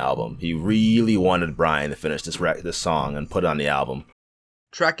it on the album. He really wanted Brian to finish this song and put it on the album.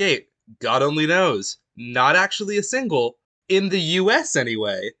 Track 8, God Only Knows. Not actually a single, in the US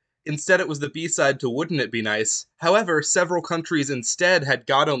anyway. Instead, it was the B-side to Wouldn't It Be Nice. However, several countries instead had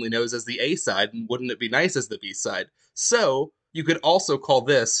God Only Knows as the A-side and Wouldn't It Be Nice as the B-side. So, you could also call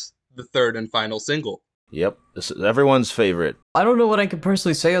this the third and final single. Yep, this is everyone's favorite. I don't know what I could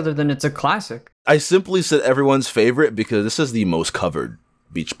personally say other than it's a classic. I simply said everyone's favorite because this is the most covered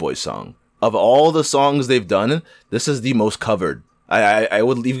Beach Boys song. Of all the songs they've done, this is the most covered. I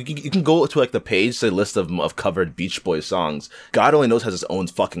would leave. You can go to like the page, say list of covered Beach Boys songs. God Only Knows has its own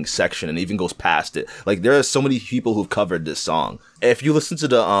fucking section and even goes past it. Like there are so many people who've covered this song. If you listen to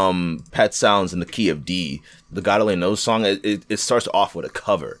the Pet Sounds in the Key of D, the God Only Knows song, it starts off with a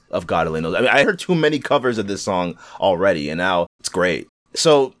cover of God Only Knows. I mean, I heard too many covers of this song already, and now it's great.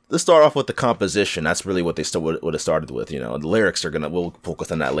 So Let's start off with the composition. That's really what they would have started with. The lyrics we'll focus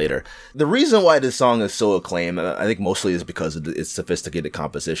on that later. The reason why this song is so acclaimed, I think mostly is because of its sophisticated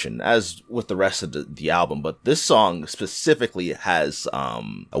composition, as with the rest of the album. But this song specifically has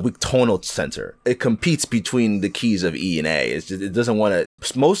a weak tonal center. It competes between the keys of E and A. It doesn't want to.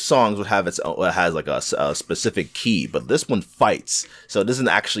 Most songs would have has like a specific key, but this one fights, so it doesn't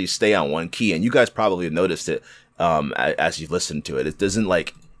actually stay on one key. And you guys probably have noticed it as you listen to it. It doesn't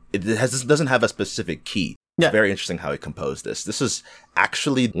doesn't have a specific key. Yeah. It's very interesting how he composed this. This is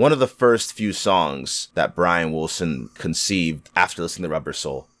actually one of the first few songs that Brian Wilson conceived after listening to Rubber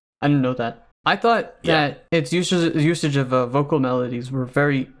Soul. I didn't know that. I thought that its usage of vocal melodies were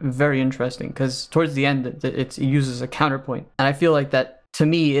very, very interesting, because towards the end it uses a counterpoint. And I feel like that, to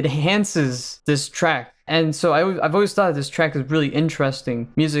me, it enhances this track. And so I've always thought this track is really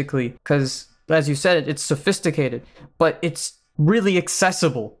interesting musically, because, as you said, it's sophisticated, but it's really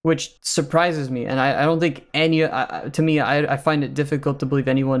accessible, which surprises me. And I don't think to me, I find it difficult to believe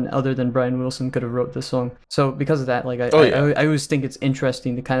anyone other than Brian Wilson could have wrote this song. So because of that, like I always think it's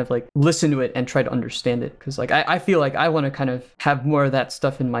interesting to kind of like listen to it and try to understand it, because like I feel like I want to kind of have more of that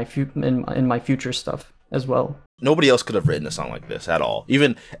stuff in my future stuff as well. Nobody else could have written a song like this at all.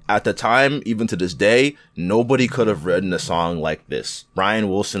 Even at the time, even to this day, nobody could have written a song like this. Brian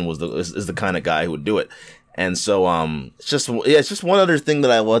Wilson is the kind of guy who would do it. And so, it's just one other thing that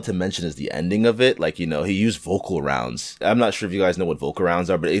I want to mention is the ending of it. Like, he used vocal rounds. I'm not sure if you guys know what vocal rounds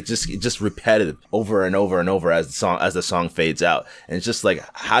are, but it's just repetitive over and over and over as the song fades out. And it's just like,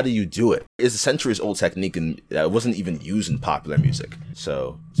 how do you do it? It's a centuries old technique, and it wasn't even used in popular music.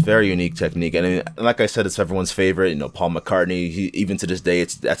 So it's a very unique technique. And like I said, it's everyone's favorite. Paul McCartney, even to this day,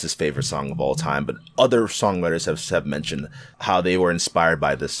 that's his favorite song of all time. But other songwriters have mentioned how they were inspired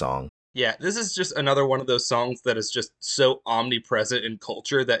by this song. Yeah, this is just another one of those songs that is just so omnipresent in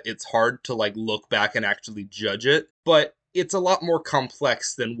culture that it's hard to like look back and actually judge it. But it's a lot more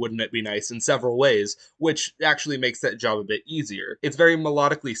complex than Wouldn't It Be Nice in several ways, which actually makes that job a bit easier. It's very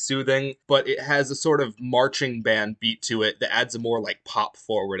melodically soothing, but it has a sort of marching band beat to it that adds a more like pop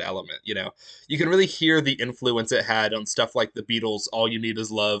forward element, You can really hear the influence it had on stuff like the Beatles' All You Need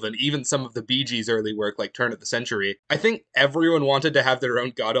Is Love, and even some of the Bee Gees' early work like Turn of the Century. I think everyone wanted to have their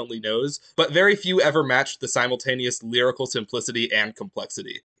own God Only Knows, but very few ever matched the simultaneous lyrical simplicity and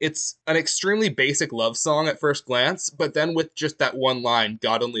complexity. It's an extremely basic love song at first glance, but then with just that one line,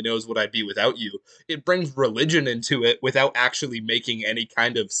 God only knows what I'd be without you, it brings religion into it without actually making any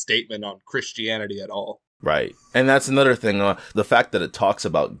kind of statement on Christianity at all. Right. And that's another thing, the fact that it talks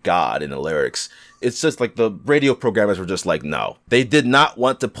about God in the lyrics. It's just like the radio programmers were just like, no. They did not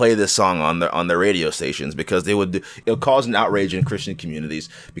want to play this song on their radio stations because it'll cause an outrage in Christian communities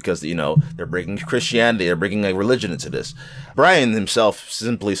because, they're bringing Christianity, they're bringing a religion into this. Brian himself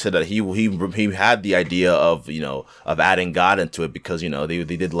simply said that he had the idea of adding God into it because, they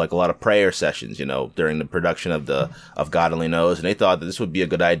did like a lot of prayer sessions, during the production of God Only Knows. And they thought that this would be a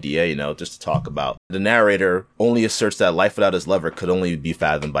good idea, just to talk about. The narrator only asserts that life without his lover could only be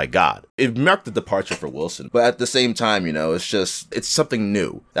fathomed by God. It marked the departure for Wilson, but at the same time, it's something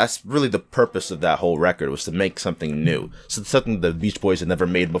new. That's really the purpose of that whole record, was to make something new. So something the Beach Boys had never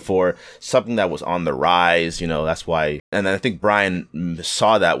made before, something that was on the rise, that's why. And I think Brian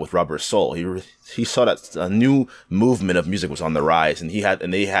saw that with Rubber Soul. He saw that a new movement of music was on the rise, and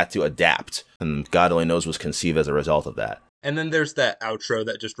they had to adapt. And God Only Knows was conceived as a result of that. And then there's that outro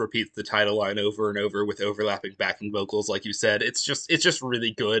that just repeats the title line over and over with overlapping backing vocals, like you said. It's just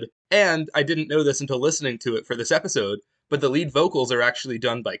really good. And I didn't know this until listening to it for this episode, but the lead vocals are actually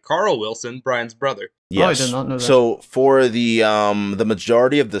done by Carl Wilson, Brian's brother. Yes. Oh, I did not know that. So for the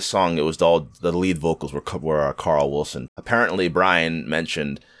majority of the song, it was all the lead vocals were Carl Wilson. Apparently, Brian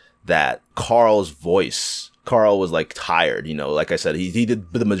mentioned that Carl was like tired, like I said, he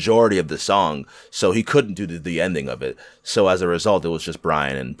did the majority of the song, so he couldn't do the ending of it. So as a result, it was just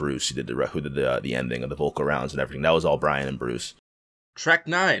Brian and Bruce who did the ending of the vocal rounds and everything. That was all Brian and Bruce. Track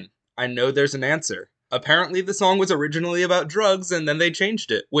 9, I Know There's an Answer. Apparently the song was originally about drugs and then they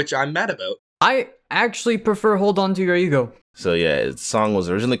changed it, which I'm mad about. I actually prefer Hold On to Your Ego. So yeah, the song was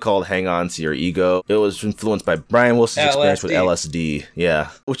originally called Hang On to Your Ego. It was influenced by Brian Wilson's experience with LSD.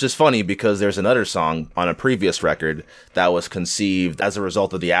 Yeah. Which is funny because there's another song on a previous record that was conceived as a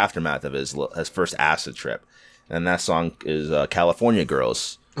result of the aftermath of his first acid trip. And that song is California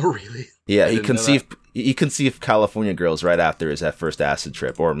Girls. Oh, really? Yeah, he conceived California Girls right after his first acid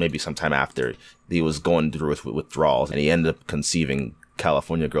trip, or maybe sometime after he was going through with withdrawals, and he ended up conceiving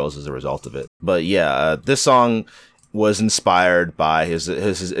California Girls as a result of it. But yeah, this song was inspired by his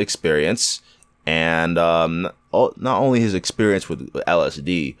experience, and not only his experience with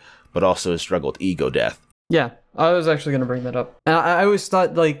LSD, but also his struggle with ego death. Yeah, I was actually going to bring that up. And I always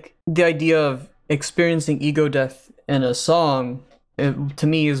thought, like, the idea of experiencing ego death in a song, to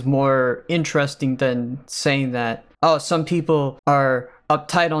me, is more interesting than saying that, oh, some people are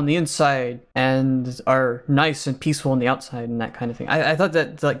uptight on the inside and are nice and peaceful on the outside and that kind of thing. I thought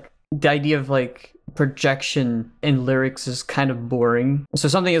that, like, the idea of, like, projection in lyrics is kind of boring. So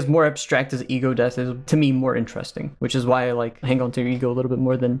something as more abstract as ego death is, to me, more interesting, which is why I, like, hang on to your ego a little bit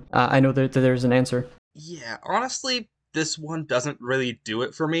more than I know that there's an answer. Yeah, honestly, this one doesn't really do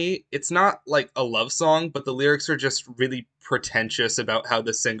it for me. It's not like a love song, but the lyrics are just really pretentious about how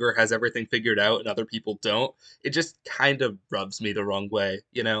the singer has everything figured out and other people don't. It just kind of rubs me the wrong way,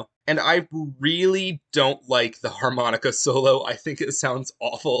 you know? And I really don't like the harmonica solo. I think it sounds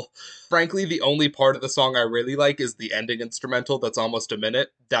awful. Frankly, the only part of the song I really like is the ending instrumental that's almost a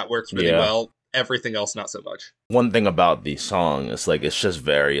minute. That works really well. Everything else, not so much. One thing about the song is, like, it's just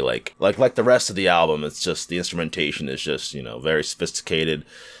very, like the rest of the album, it's just, the instrumentation is just, you know, very sophisticated.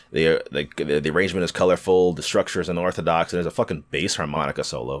 The arrangement is colorful, the structure is unorthodox, and there's a fucking bass harmonica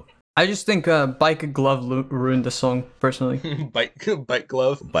solo. I just think Bike Glove ruined the song, personally. Bike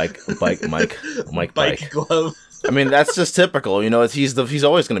Glove? Mike Bike Glove. I mean, that's just typical, you know. He's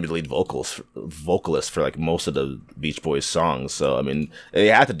always going to be the lead vocalist for like most of the Beach Boys songs. So I mean, they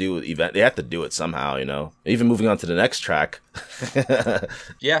had to do it somehow, you know. Even moving on to the next track.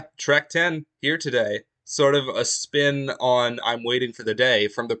 Yeah, track 10 here today. Sort of a spin on I'm Waiting for the Day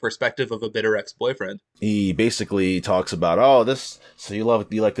from the perspective of a bitter ex-boyfriend. He basically talks about, so you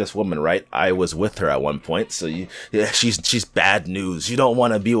like this woman, right? I was with her at one point, so she's bad news. You don't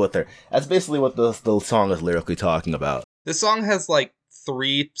want to be with her. That's basically what the song is lyrically talking about. The song has like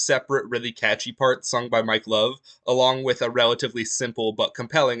 3 separate really catchy parts sung by Mike Love, along with a relatively simple but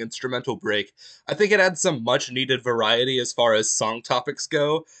compelling instrumental break. I think it adds some much needed variety as far as song topics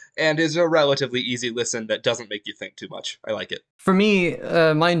go, and is a relatively easy listen that doesn't make you think too much. I like it. For me,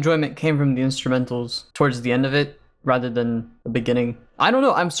 my enjoyment came from the instrumentals towards the end of it, rather than the beginning. I don't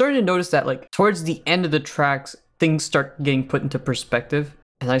know, I'm starting to notice that, like, towards the end of the tracks, things start getting put into perspective,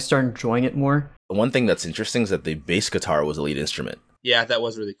 and I start enjoying it more. One thing that's interesting is that the bass guitar was a lead instrument. Yeah, that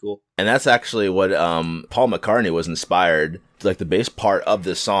was really cool. And that's actually what Paul McCartney was inspired. Like, the bass part of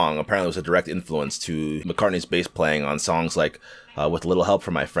this song apparently was a direct influence to McCartney's bass playing on songs like With a Little Help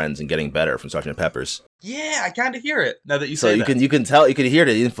from My Friends and Getting Better from Sgt. Pepper's. Yeah, I kind of hear it now that you say that. So you can hear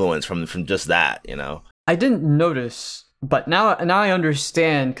the influence from just that, you know. I didn't notice, but now I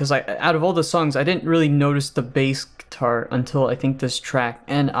understand, because out of all the songs, I didn't really notice the bass guitar until I think this track,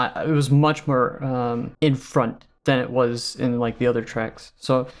 and it was much more in front than it was in, like, the other tracks.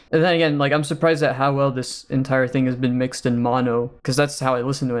 So, and then again, like, I'm surprised at how well this entire thing has been mixed in mono, because that's how I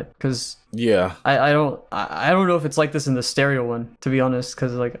listen to it. Because yeah, I don't know if it's like this in the stereo one, to be honest.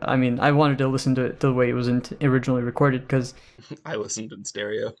 Because, like, I mean, I wanted to listen to it the way it was originally recorded. Because I listened in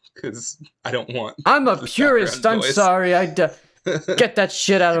stereo because I don't want. I'm a purist. I'm sorry. Get that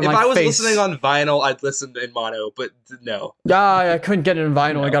shit out of my face. If I was listening on vinyl, I'd listen in mono, but no. I couldn't get it in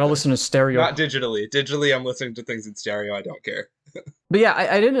vinyl. No. I gotta listen to stereo. Not digitally. Digitally, I'm listening to things in stereo. I don't care. But yeah,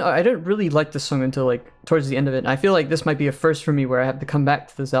 I didn't really like this song until, like, towards the end of it. And I feel like this might be a first for me where I have to come back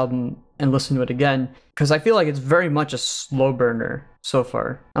to this album and listen to it again, because I feel like it's very much a slow burner so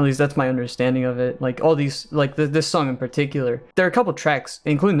far. At least that's my understanding of it. Like, all these, like, this song in particular, there are a couple tracks,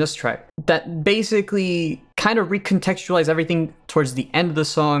 including this track, that basically kind of recontextualize everything towards the end of the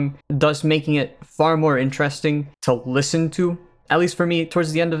song, thus making it far more interesting to listen to. At least for me,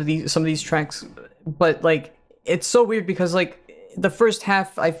 towards the end of some of these tracks. But, like, it's so weird because, like, the first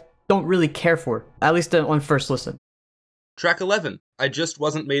half I don't really care for, at least on first listen. Track 11, I Just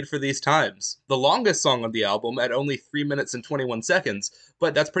Wasn't Made for These Times. The longest song on the album at only 3 minutes and 21 seconds,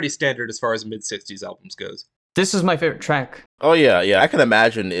 but that's pretty standard as far as mid-60s albums goes. This is my favorite track. Oh, yeah. I can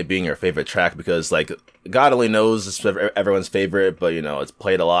imagine it being your favorite track because, like, God only knows it's everyone's favorite, but, you know, it's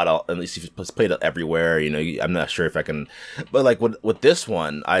played a lot, at least it's played everywhere, you know. I'm not sure if I can, but, like, with this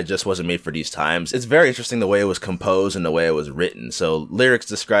one, I Just Wasn't Made for These Times. It's very interesting the way it was composed and the way it was written. So, lyrics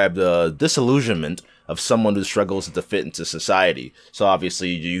describe the disillusionment of someone who struggles to fit into society. So obviously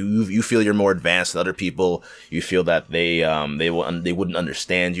you feel you're more advanced than other people. You feel that they wouldn't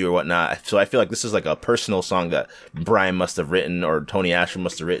understand you or whatnot. So I feel like this is like a personal song that Brian must have written, or Tony Asher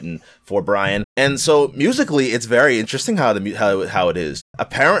must have written for Brian. And so musically, it's very interesting how it is.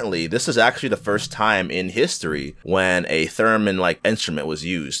 Apparently, this is actually the first time in history when a theremin like instrument was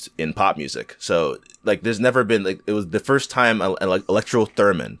used in pop music. So, like, there's never been, like, it was the first time an electro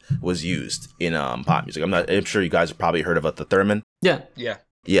theremin was used in pop music. I'm sure you guys have probably heard about the theremin. Yeah.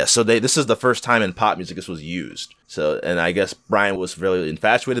 Yeah, so this is the first time in pop music this was used. So, and I guess Brian was really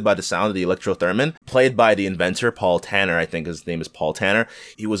infatuated by the sound of the electrotheremin, played by the inventor, Paul Tanner. I think his name is Paul Tanner.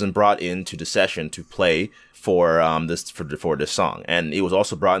 He wasn't brought into the session to play for this song, and he was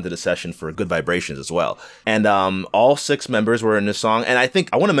also brought into the session for Good Vibrations as well. And all 6 members were in this song. And I think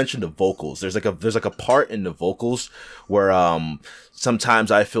I want to mention the vocals. There's like a part in the vocals where sometimes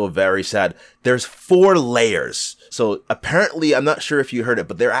I feel very sad. There's 4 layers. So apparently, I'm not sure if you heard it,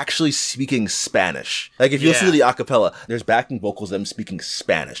 but they're actually speaking Spanish. Like if you listen to the acapella, there's backing vocals of them speaking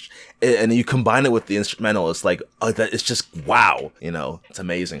Spanish, and you combine it with the instrumental. It's like, it's just wow. It's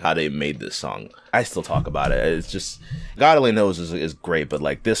amazing how they made this song. I still talk about it. It's just, God only knows is great, but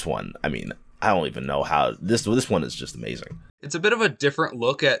like this one, I mean, I don't even know how this one is just amazing. It's a bit of a different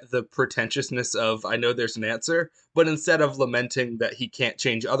look at the pretentiousness of I Know There's an Answer, but instead of lamenting that he can't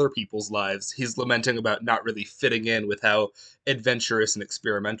change other people's lives, he's lamenting about not really fitting in with how adventurous and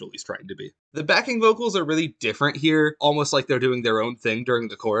experimental he's trying to be. The backing vocals are really different here, almost like they're doing their own thing during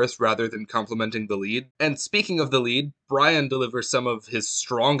the chorus rather than complementing the lead. And speaking of the lead, Brian delivers some of his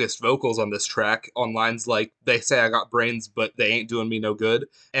strongest vocals on this track on lines like, "They say I got brains, but they ain't doing me no good,"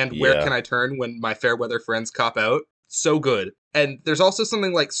 and "Where can I turn when my fair weather friends cop out?" So good. And there's also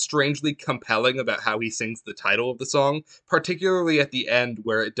something like strangely compelling about how he sings the title of the song, particularly at the end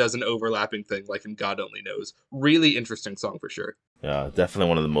where it does an overlapping thing like in God Only Knows. Really interesting song for sure. Yeah, definitely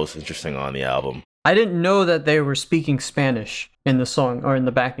one of the most interesting on the album. I didn't know that they were speaking Spanish in the song or in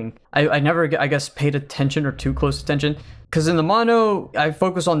the backing. I never, I guess, paid attention or too close attention. Because in the mono, I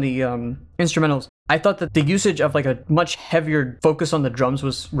focus on the instrumentals. I thought that the usage of like a much heavier focus on the drums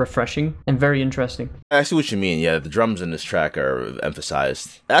was refreshing and very interesting. I see what you mean. Yeah, the drums in this track are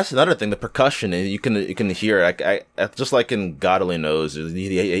emphasized. That's another thing. The percussion, you can hear. I just like in God Only Knows, they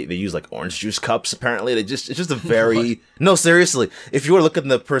use like orange juice cups. Apparently, it's just a very no, seriously. If you were looking at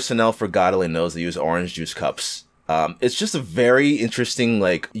the personnel for God Only Knows, they use orange juice cups. It's just a very interesting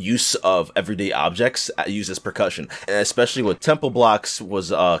like use of everyday objects used as percussion, and especially with tempo blocks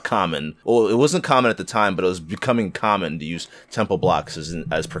was common. Well, it wasn't common at the time, but it was becoming common to use tempo blocks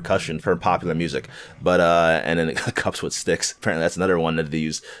as percussion for popular music. But and then cups with sticks. Apparently, that's another one that they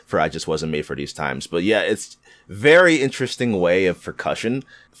use for "I Just Wasn't Made for These Times." But yeah, it's very interesting way of percussion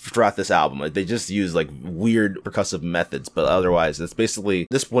throughout this album. Like, they just use like weird percussive methods, but otherwise, it's basically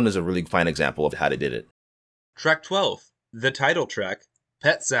this one is a really fine example of how they did it. Track 12, the title track,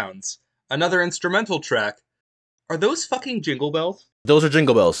 Pet Sounds. Another instrumental track. Are those fucking jingle bells? Those are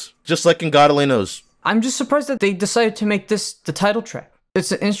jingle bells, just like in God Only Knows. I'm just surprised that they decided to make this the title track.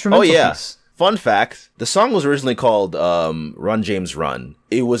 It's an instrumental piece. Fun fact, the song was originally called Run James Run.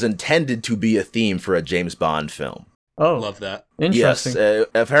 It was intended to be a theme for a James Bond film. Oh, love that. Interesting. Yes,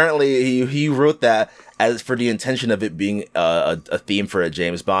 apparently he wrote that as for the intention of it being a theme for a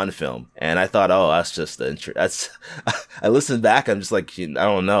James Bond film. And I thought, that's just I listened back, I'm just like, I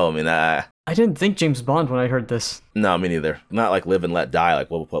don't know. I mean, I didn't think James Bond when I heard this. No, me neither. Not like Live and Let Die,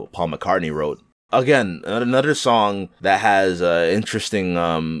 like what Paul McCartney wrote. Again, another song that has interesting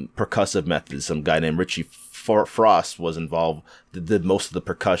percussive methods. Some guy named Richie Frost was involved, did most of the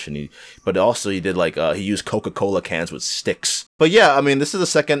percussion, but also he did like he used Coca-Cola cans with sticks. But yeah, I mean, this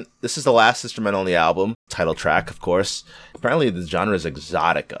is the last instrumental on the album, title track, of course. Apparently the genre is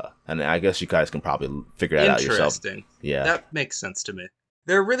exotica, and I guess you guys can probably figure that out yourself. Interesting. Yeah, that makes sense to me.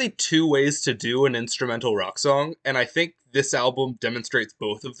 There are really 2 ways to do an instrumental rock song, and I think this album demonstrates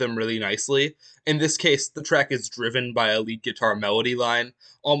both of them really nicely. In this case, the track is driven by a lead guitar melody line,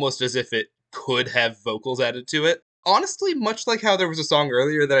 almost as if it could have vocals added to it. Honestly, much like how there was a song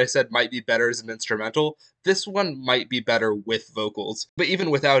earlier that I said might be better as an instrumental, this one might be better with vocals. But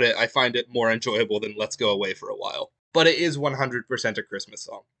even without it, I find it more enjoyable than Let's Go Away for a While. But it is 100% a Christmas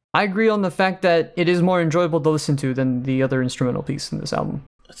song. I agree on the fact that it is more enjoyable to listen to than the other instrumental piece in this album.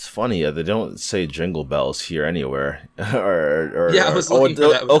 It's funny, they don't say jingle bells here anywhere. I was looking for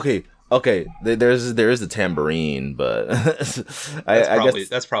that. Okay, there is the tambourine, but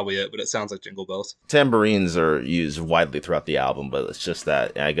that's probably it, but it sounds like jingle bells. Tambourines are used widely throughout the album, but it's just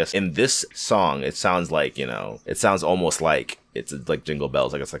that, I guess in this song, it sounds like, it sounds almost like it's like jingle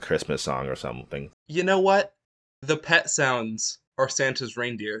bells, like it's a Christmas song or something. You know what? The pet sounds are Santa's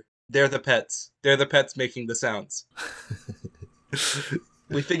reindeer. They're the pets. They're the pets making the sounds.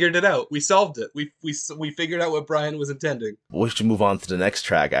 We figured it out. We solved it. We figured out what Brian was intending. We should move on to the next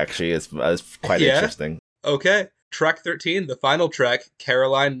track, actually. It's quite interesting. Okay. Track 13, the final track,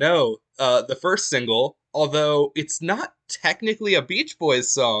 Caroline No. The first single, although it's not technically a Beach Boys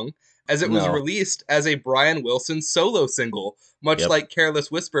song, as it was released as a Brian Wilson solo single, much like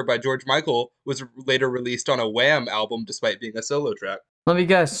Careless Whisper by George Michael was later released on a Wham album despite being a solo track. Let me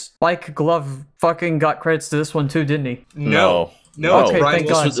guess. Mike Glove fucking got credits to this one too, didn't he? No, No. it's Okay, Brian thank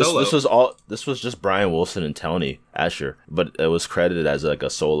Wilson God. solo. This was just Brian Wilson and Tony Asher, but it was credited as like a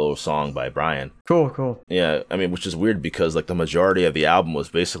solo song by Brian. Cool. Yeah, I mean, which is weird because like the majority of the album was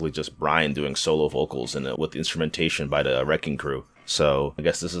basically just Brian doing solo vocals and with instrumentation by the Wrecking Crew. So I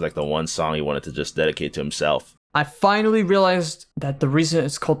guess this is like the one song he wanted to just dedicate to himself. I finally realized that the reason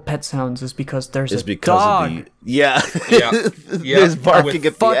it's called Pet Sounds is because there's It's a because dog. of the yeah, Yeah. there's barking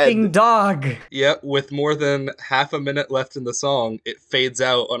at the Fucking end. dog. Yeah, with more than half a minute left in the song, it fades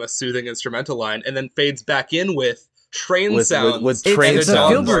out on a soothing instrumental line and then fades back in with train sounds. with It's- train it's a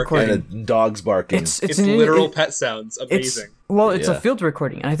sounds field recording. and dogs barking. It's It's literal it- pet sounds. It's Amazing. it's a Yeah. field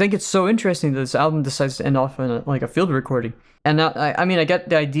recording, and I think it's so interesting that this album decides to end off in a field recording. And I mean, I get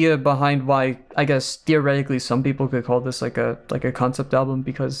the idea behind why I guess theoretically some people could call this like a concept album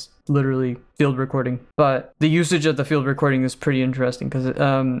because literally field recording. But the usage of the field recording is pretty interesting because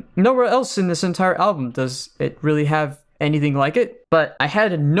nowhere else in this entire album does it really have anything like it. But I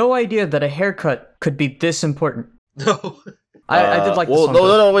had no idea that a haircut could be this important. No. I did like the well, song. no,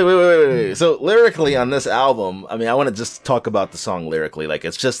 though. wait. So lyrically on this album, I mean, I want to just talk about the song lyrically. Like,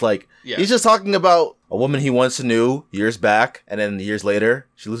 it's just like Yeah. he's just talking about a woman he once knew years back, and then years later,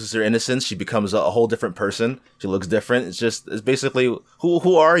 she loses her innocence. She becomes a whole different person. She looks different. It's basically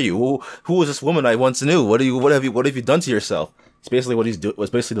who are you? Who was this woman I once knew? What have you done to yourself? It's basically was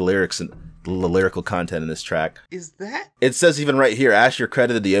basically the lyrics and the lyrical content in this track. Is that? It says even right here, Asher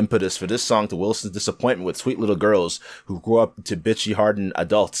credited the impetus for this song to Wilson's disappointment with sweet little girls who grew up to bitchy hardened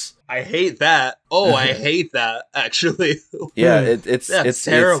adults. I hate that. Oh, I hate that, actually. Yeah, Hmm. That's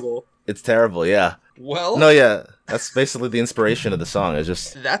terrible. It's terrible, yeah. Well, No, yeah, that's basically the inspiration of the song. It's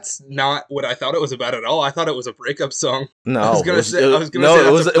just that's not what I thought it was about at all. I thought it was a breakup song. no. I was gonna say it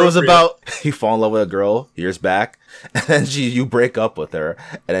was that's about you fall in love with a girl years back, and then you break up with her,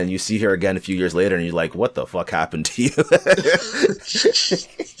 and then you see her again a few years later, and you're like, what the fuck happened to you?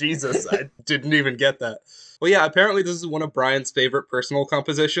 Jesus, I didn't even get that. Well, yeah, apparently this is one of Brian's favorite personal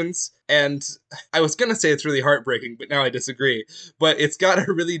compositions, and I was gonna say it's really heartbreaking, but now I disagree. But it's got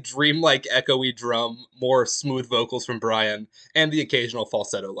a really dreamlike, echoey drum, more smooth vocals from Brian, and the occasional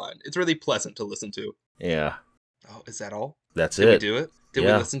falsetto line. It's really pleasant to listen to. Yeah, Oh, is that all? that's Did we it. do it? Did we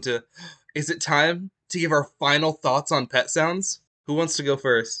Yeah. listen to... Is it time to give our final thoughts on Pet Sounds? Who wants to go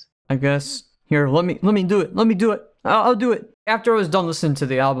first? I guess. Here, let me do it. Let me do it. I'll do it. After I was done listening to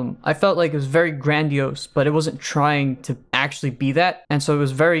the album, I felt like it was very grandiose, but it wasn't trying to actually be that, and so it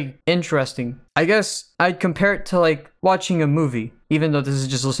was very interesting. I guess I'd compare it to like watching a movie, even though this is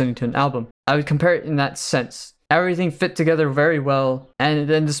just listening to an album. I would compare it in that sense. Everything fit together very well, and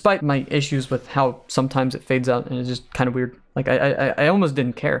then despite my issues with how sometimes it fades out and it's just kind of weird, like I almost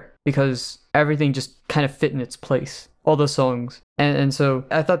didn't care because everything just kind of fit in its place. All the songs, and so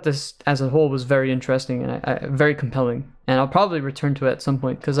I thought this as a whole was very interesting and I very compelling, and I'll probably return to it at some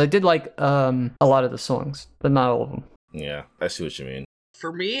point because I did like a lot of the songs, but not all of them. Yeah, I see what you mean.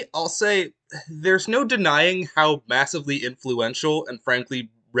 For me, I'll say there's no denying how massively influential and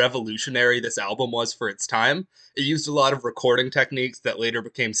frankly revolutionary this album was for its time. It used a lot of recording techniques that later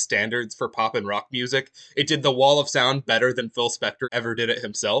became standards for pop and rock music. It did the wall of sound better than Phil Spector ever did it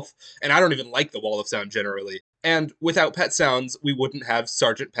himself, and I don't even like the wall of sound generally. And without Pet Sounds, we wouldn't have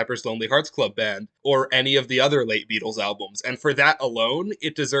Sgt. Pepper's Lonely Hearts Club Band or any of the other late Beatles albums, and for that alone,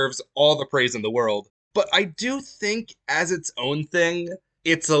 it deserves all the praise in the world. But I do think, as its own thing,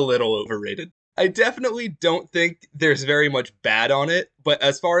 it's a little overrated. I definitely don't think there's very much bad on it, but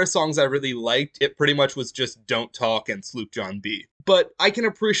as far as songs I really liked, it pretty much was just Don't Talk and Sloop John B. But I can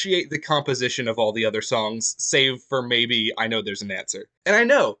appreciate the composition of all the other songs, save for maybe I Know There's an Answer. And I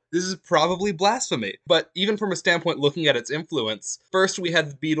know, this is probably blasphemy, but even from a standpoint looking at its influence, first we had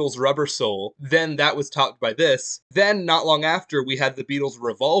the Beatles' Rubber Soul, then that was topped by this, then not long after we had the Beatles'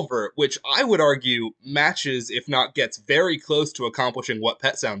 Revolver, which I would argue matches, if not gets very close to accomplishing what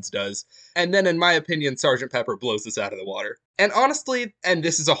Pet Sounds does, and then in my opinion, Sgt. Pepper blows this out of the water. And honestly, and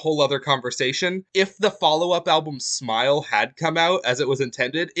this is a whole other conversation, if the follow-up album Smile had come out as it was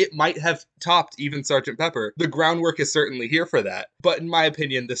intended, it might have topped even Sgt. Pepper. The groundwork is certainly here for that, but in my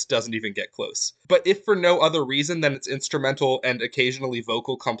opinion, this doesn't even get close. But if for no other reason than its instrumental and occasionally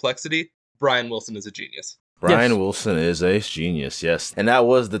vocal complexity, Brian Wilson is a genius. Brian Yes. Wilson is a genius, yes. And that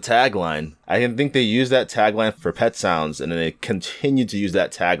was the tagline. I think they used that tagline for Pet Sounds, and then they continued to use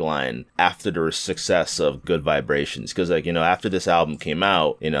that tagline after the success of Good Vibrations. Because, like, you know, after this album came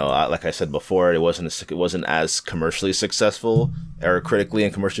out, you know, like I said before, it wasn't as commercially successful or critically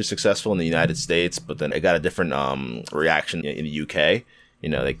and commercially successful in the United States, but then it got a different reaction in the UK. You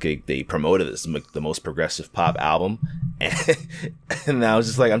know, they promoted it as the most progressive pop album, And I was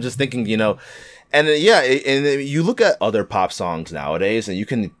just like, I'm just thinking, and and you look at other pop songs nowadays, and you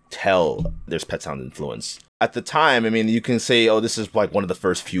can tell there's Pet Sounds influence. At the time, I mean, you can say, oh, this is like one of the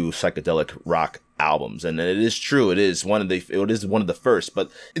first few psychedelic rock albums, and it is true. It is one of the first,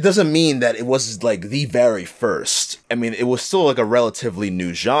 but it doesn't mean that it was like the very first. I mean, it was still like a relatively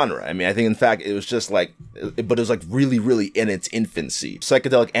new genre. I mean, I think in fact it was just like, but it was like really, really in its infancy.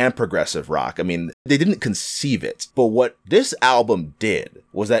 Psychedelic and progressive rock. I mean, they didn't conceive it, but what this album did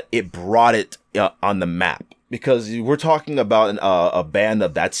was that it brought it on the map. Because we're talking about a band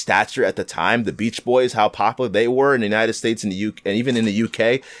of that stature at the time, the Beach Boys, how popular they were in the United States and the UK, and even in the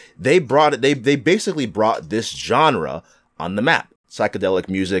UK. They basically brought this genre on the map. Psychedelic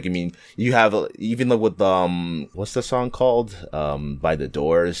music. I mean, you have even with what's the song called by The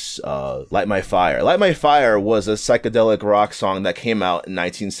Doors? Light My Fire. Light My Fire was a psychedelic rock song that came out in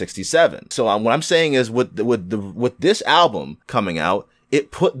 1967. So what I'm saying is with this album coming out, it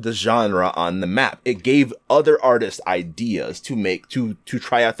put the genre on the map. It gave other artists ideas to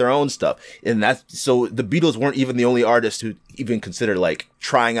try out their own stuff. And so the Beatles weren't even the only artists who even considered like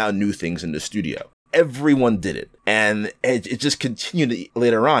trying out new things in the studio. Everyone did it. And it just continued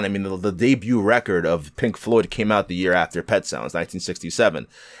later on. I mean, the debut record of Pink Floyd came out the year after Pet Sounds, 1967.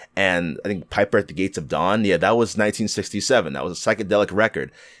 And I think Piper at the Gates of Dawn, yeah, that was 1967. That was a psychedelic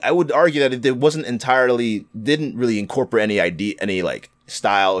record. I would argue that it wasn't didn't really incorporate any like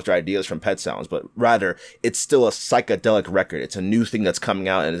styles or ideas from Pet Sounds, but rather it's still a psychedelic record. It's a new thing that's coming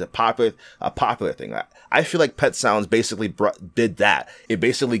out and it's a popular thing. I feel like Pet Sounds basically did that. It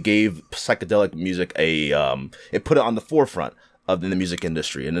basically gave psychedelic music it put it on the forefront of the music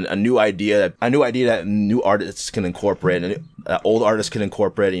industry, and a new idea that new artists can incorporate and old artists can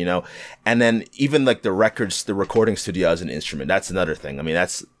incorporate, and then even like the recording studio as an instrument. That's another thing. I mean,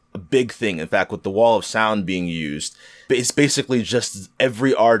 that's a big thing. In fact, with the wall of sound being used, it's basically just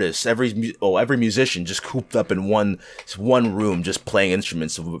every artist, every musician just cooped up in one room, just playing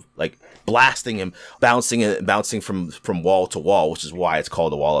instruments, like blasting him, bouncing from wall to wall, which is why it's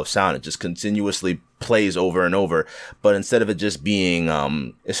called the wall of sound. It just continuously plays over and over, but instead of it just being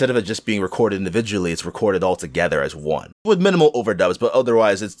recorded individually, it's recorded all together as one with minimal overdubs. But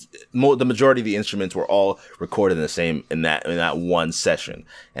otherwise, it's the majority of the instruments were all recorded in that one session,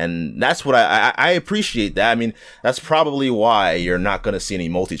 and that's what I appreciate. That, I mean, that's probably why you're not going to see any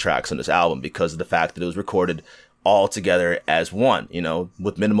multi-tracks on this album, because of the fact that it was recorded all together as one,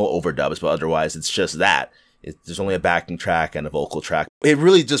 with minimal overdubs. But otherwise, it's just that. There's only a backing track and a vocal track. It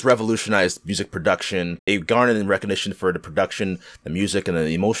really just revolutionized music production. It garnered recognition for the production, the music, and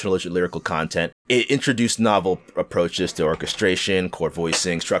the emotional lyrical content. It introduced novel approaches to orchestration, chord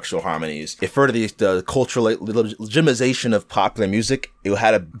voicing, structural harmonies. It furthered the cultural legitimization of popular music. It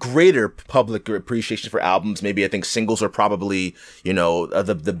had a greater public appreciation for albums. Maybe I think singles were probably,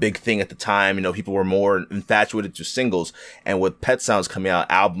 the big thing at the time. People were more infatuated to singles. And with Pet Sounds coming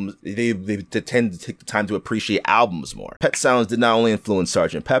out, albums, they tend to take the time to appreciate albums more. Pet Sounds did not only influence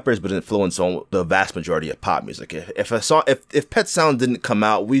Sgt. Pepper's, but influenced the vast majority of pop music. If Pet Sounds didn't come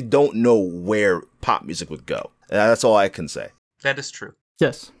out, we don't know where pop music would go. That's all I can say. That is true.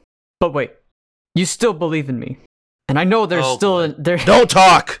 Yes. But wait. You still believe in me. And I know there's there. Don't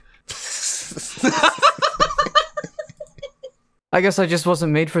talk! I guess I just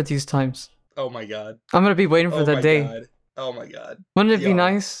wasn't made for these times. Oh my god. I'm gonna be waiting for that day. God. Oh my god. Wouldn't it be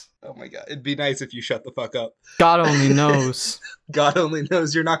nice? Oh my god. It'd be nice if you shut the fuck up. God only knows. God only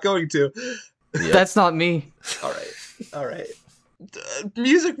knows you're not going to. Yep. That's not me. All right.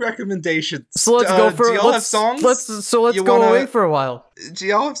 Music recommendations. So let's go for. Do y'all have songs? Let's go away for a while. Do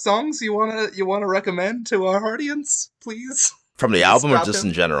y'all have songs you wanna recommend to our audience, please? From the album or just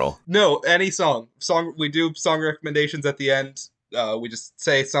in general? No, any song. We do song recommendations at the end. We just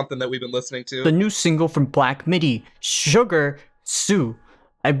say something that we've been listening to. The new single from Black Midi, Sugar Sue.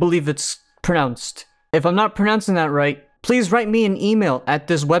 I believe it's pronounced. If I'm not pronouncing that right, please write me an email at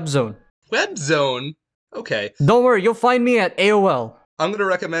this webzone. Webzone? Okay. Don't worry, you'll find me at AOL. I'm going to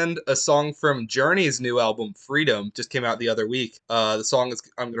recommend a song from Journey's new album, Freedom, just came out the other week. The song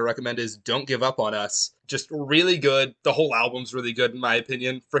I'm going to recommend is Don't Give Up on Us. Just really good. The whole album's really good, in my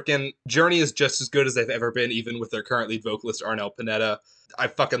opinion. Frickin' Journey is just as good as they've ever been, even with their current lead vocalist, Arnel Pineda. I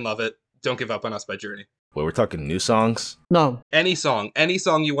fucking love it. Don't Give Up on Us by Journey. Wait, we're talking new songs? No. Any song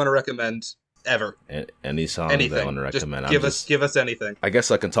you want to recommend. Ever. Any song anything. that I want to recommend. Just give us anything. I guess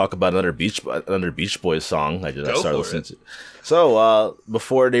I can talk about another Beach Boys song I started listening to. So,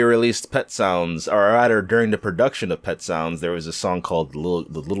 before they released Pet Sounds, or rather during the production of Pet Sounds, there was a song called The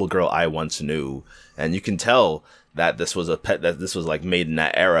Little Girl I Once Knew. And you can tell that this was like made in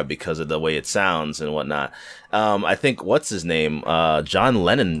that era because of the way it sounds and whatnot. I think what's his name, John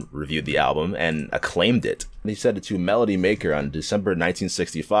Lennon reviewed the album and acclaimed it. He said it to Melody Maker on December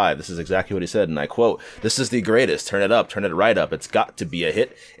 1965. This is exactly what he said, and I quote, "This is the greatest. Turn it up, turn it right up. It's got to be a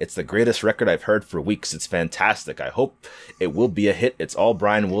hit. It's the greatest record I've heard for weeks. It's fantastic. I hope it will be a hit. It's all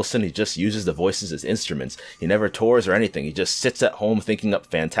Brian Wilson. He just uses the voices as instruments. He never tours or anything. He just sits at home thinking up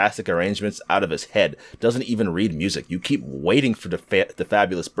fantastic arrangements out of his head. Doesn't even read music. You keep waiting for the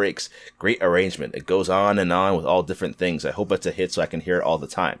fabulous breaks. Great arrangement. It goes on and on with all different things. I hope it's a hit so I can hear it all the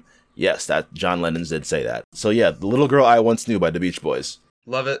time." Yes, that John Lennon did say that. So yeah, The Little Girl I Once Knew by the Beach Boys.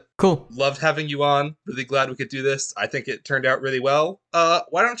 Love it. Cool. Loved having you on. Really glad we could do this. I think it turned out really well.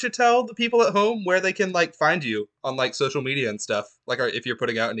 Why don't you tell the people at home where they can find you on social media and stuff? If you're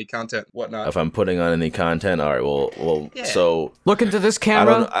putting out any content, whatnot. If I'm putting on any content, all right. Well. Yeah. So Look into this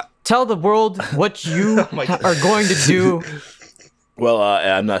camera. Tell the world what you are going to do. Well,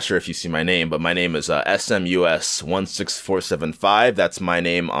 I'm not sure if you see my name, but my name is SMUS16475. That's my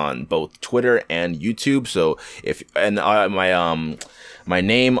name on both Twitter and YouTube. So my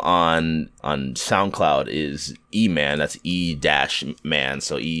name on SoundCloud is E-Man. That's E-man,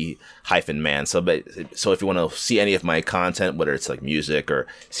 so E-man. So if you want to see any of my content, whether it's music or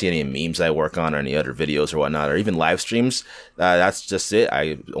see any memes I work on or any other videos or whatnot, or even live streams, that's just it.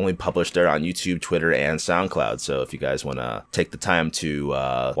 I only publish there on YouTube, Twitter, and SoundCloud. So if you guys want to take the time to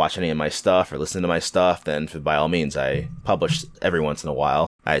watch any of my stuff or listen to my stuff, then by all means, I publish every once in a while.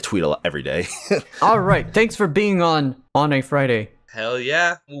 I tweet every day. All right. Thanks for being on a Friday. Hell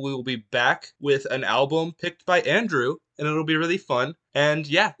yeah. We will be back with an album picked by Andrew, and it'll be really fun. And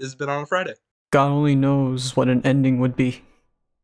yeah, this has been On a Friday. God only knows what an ending would be.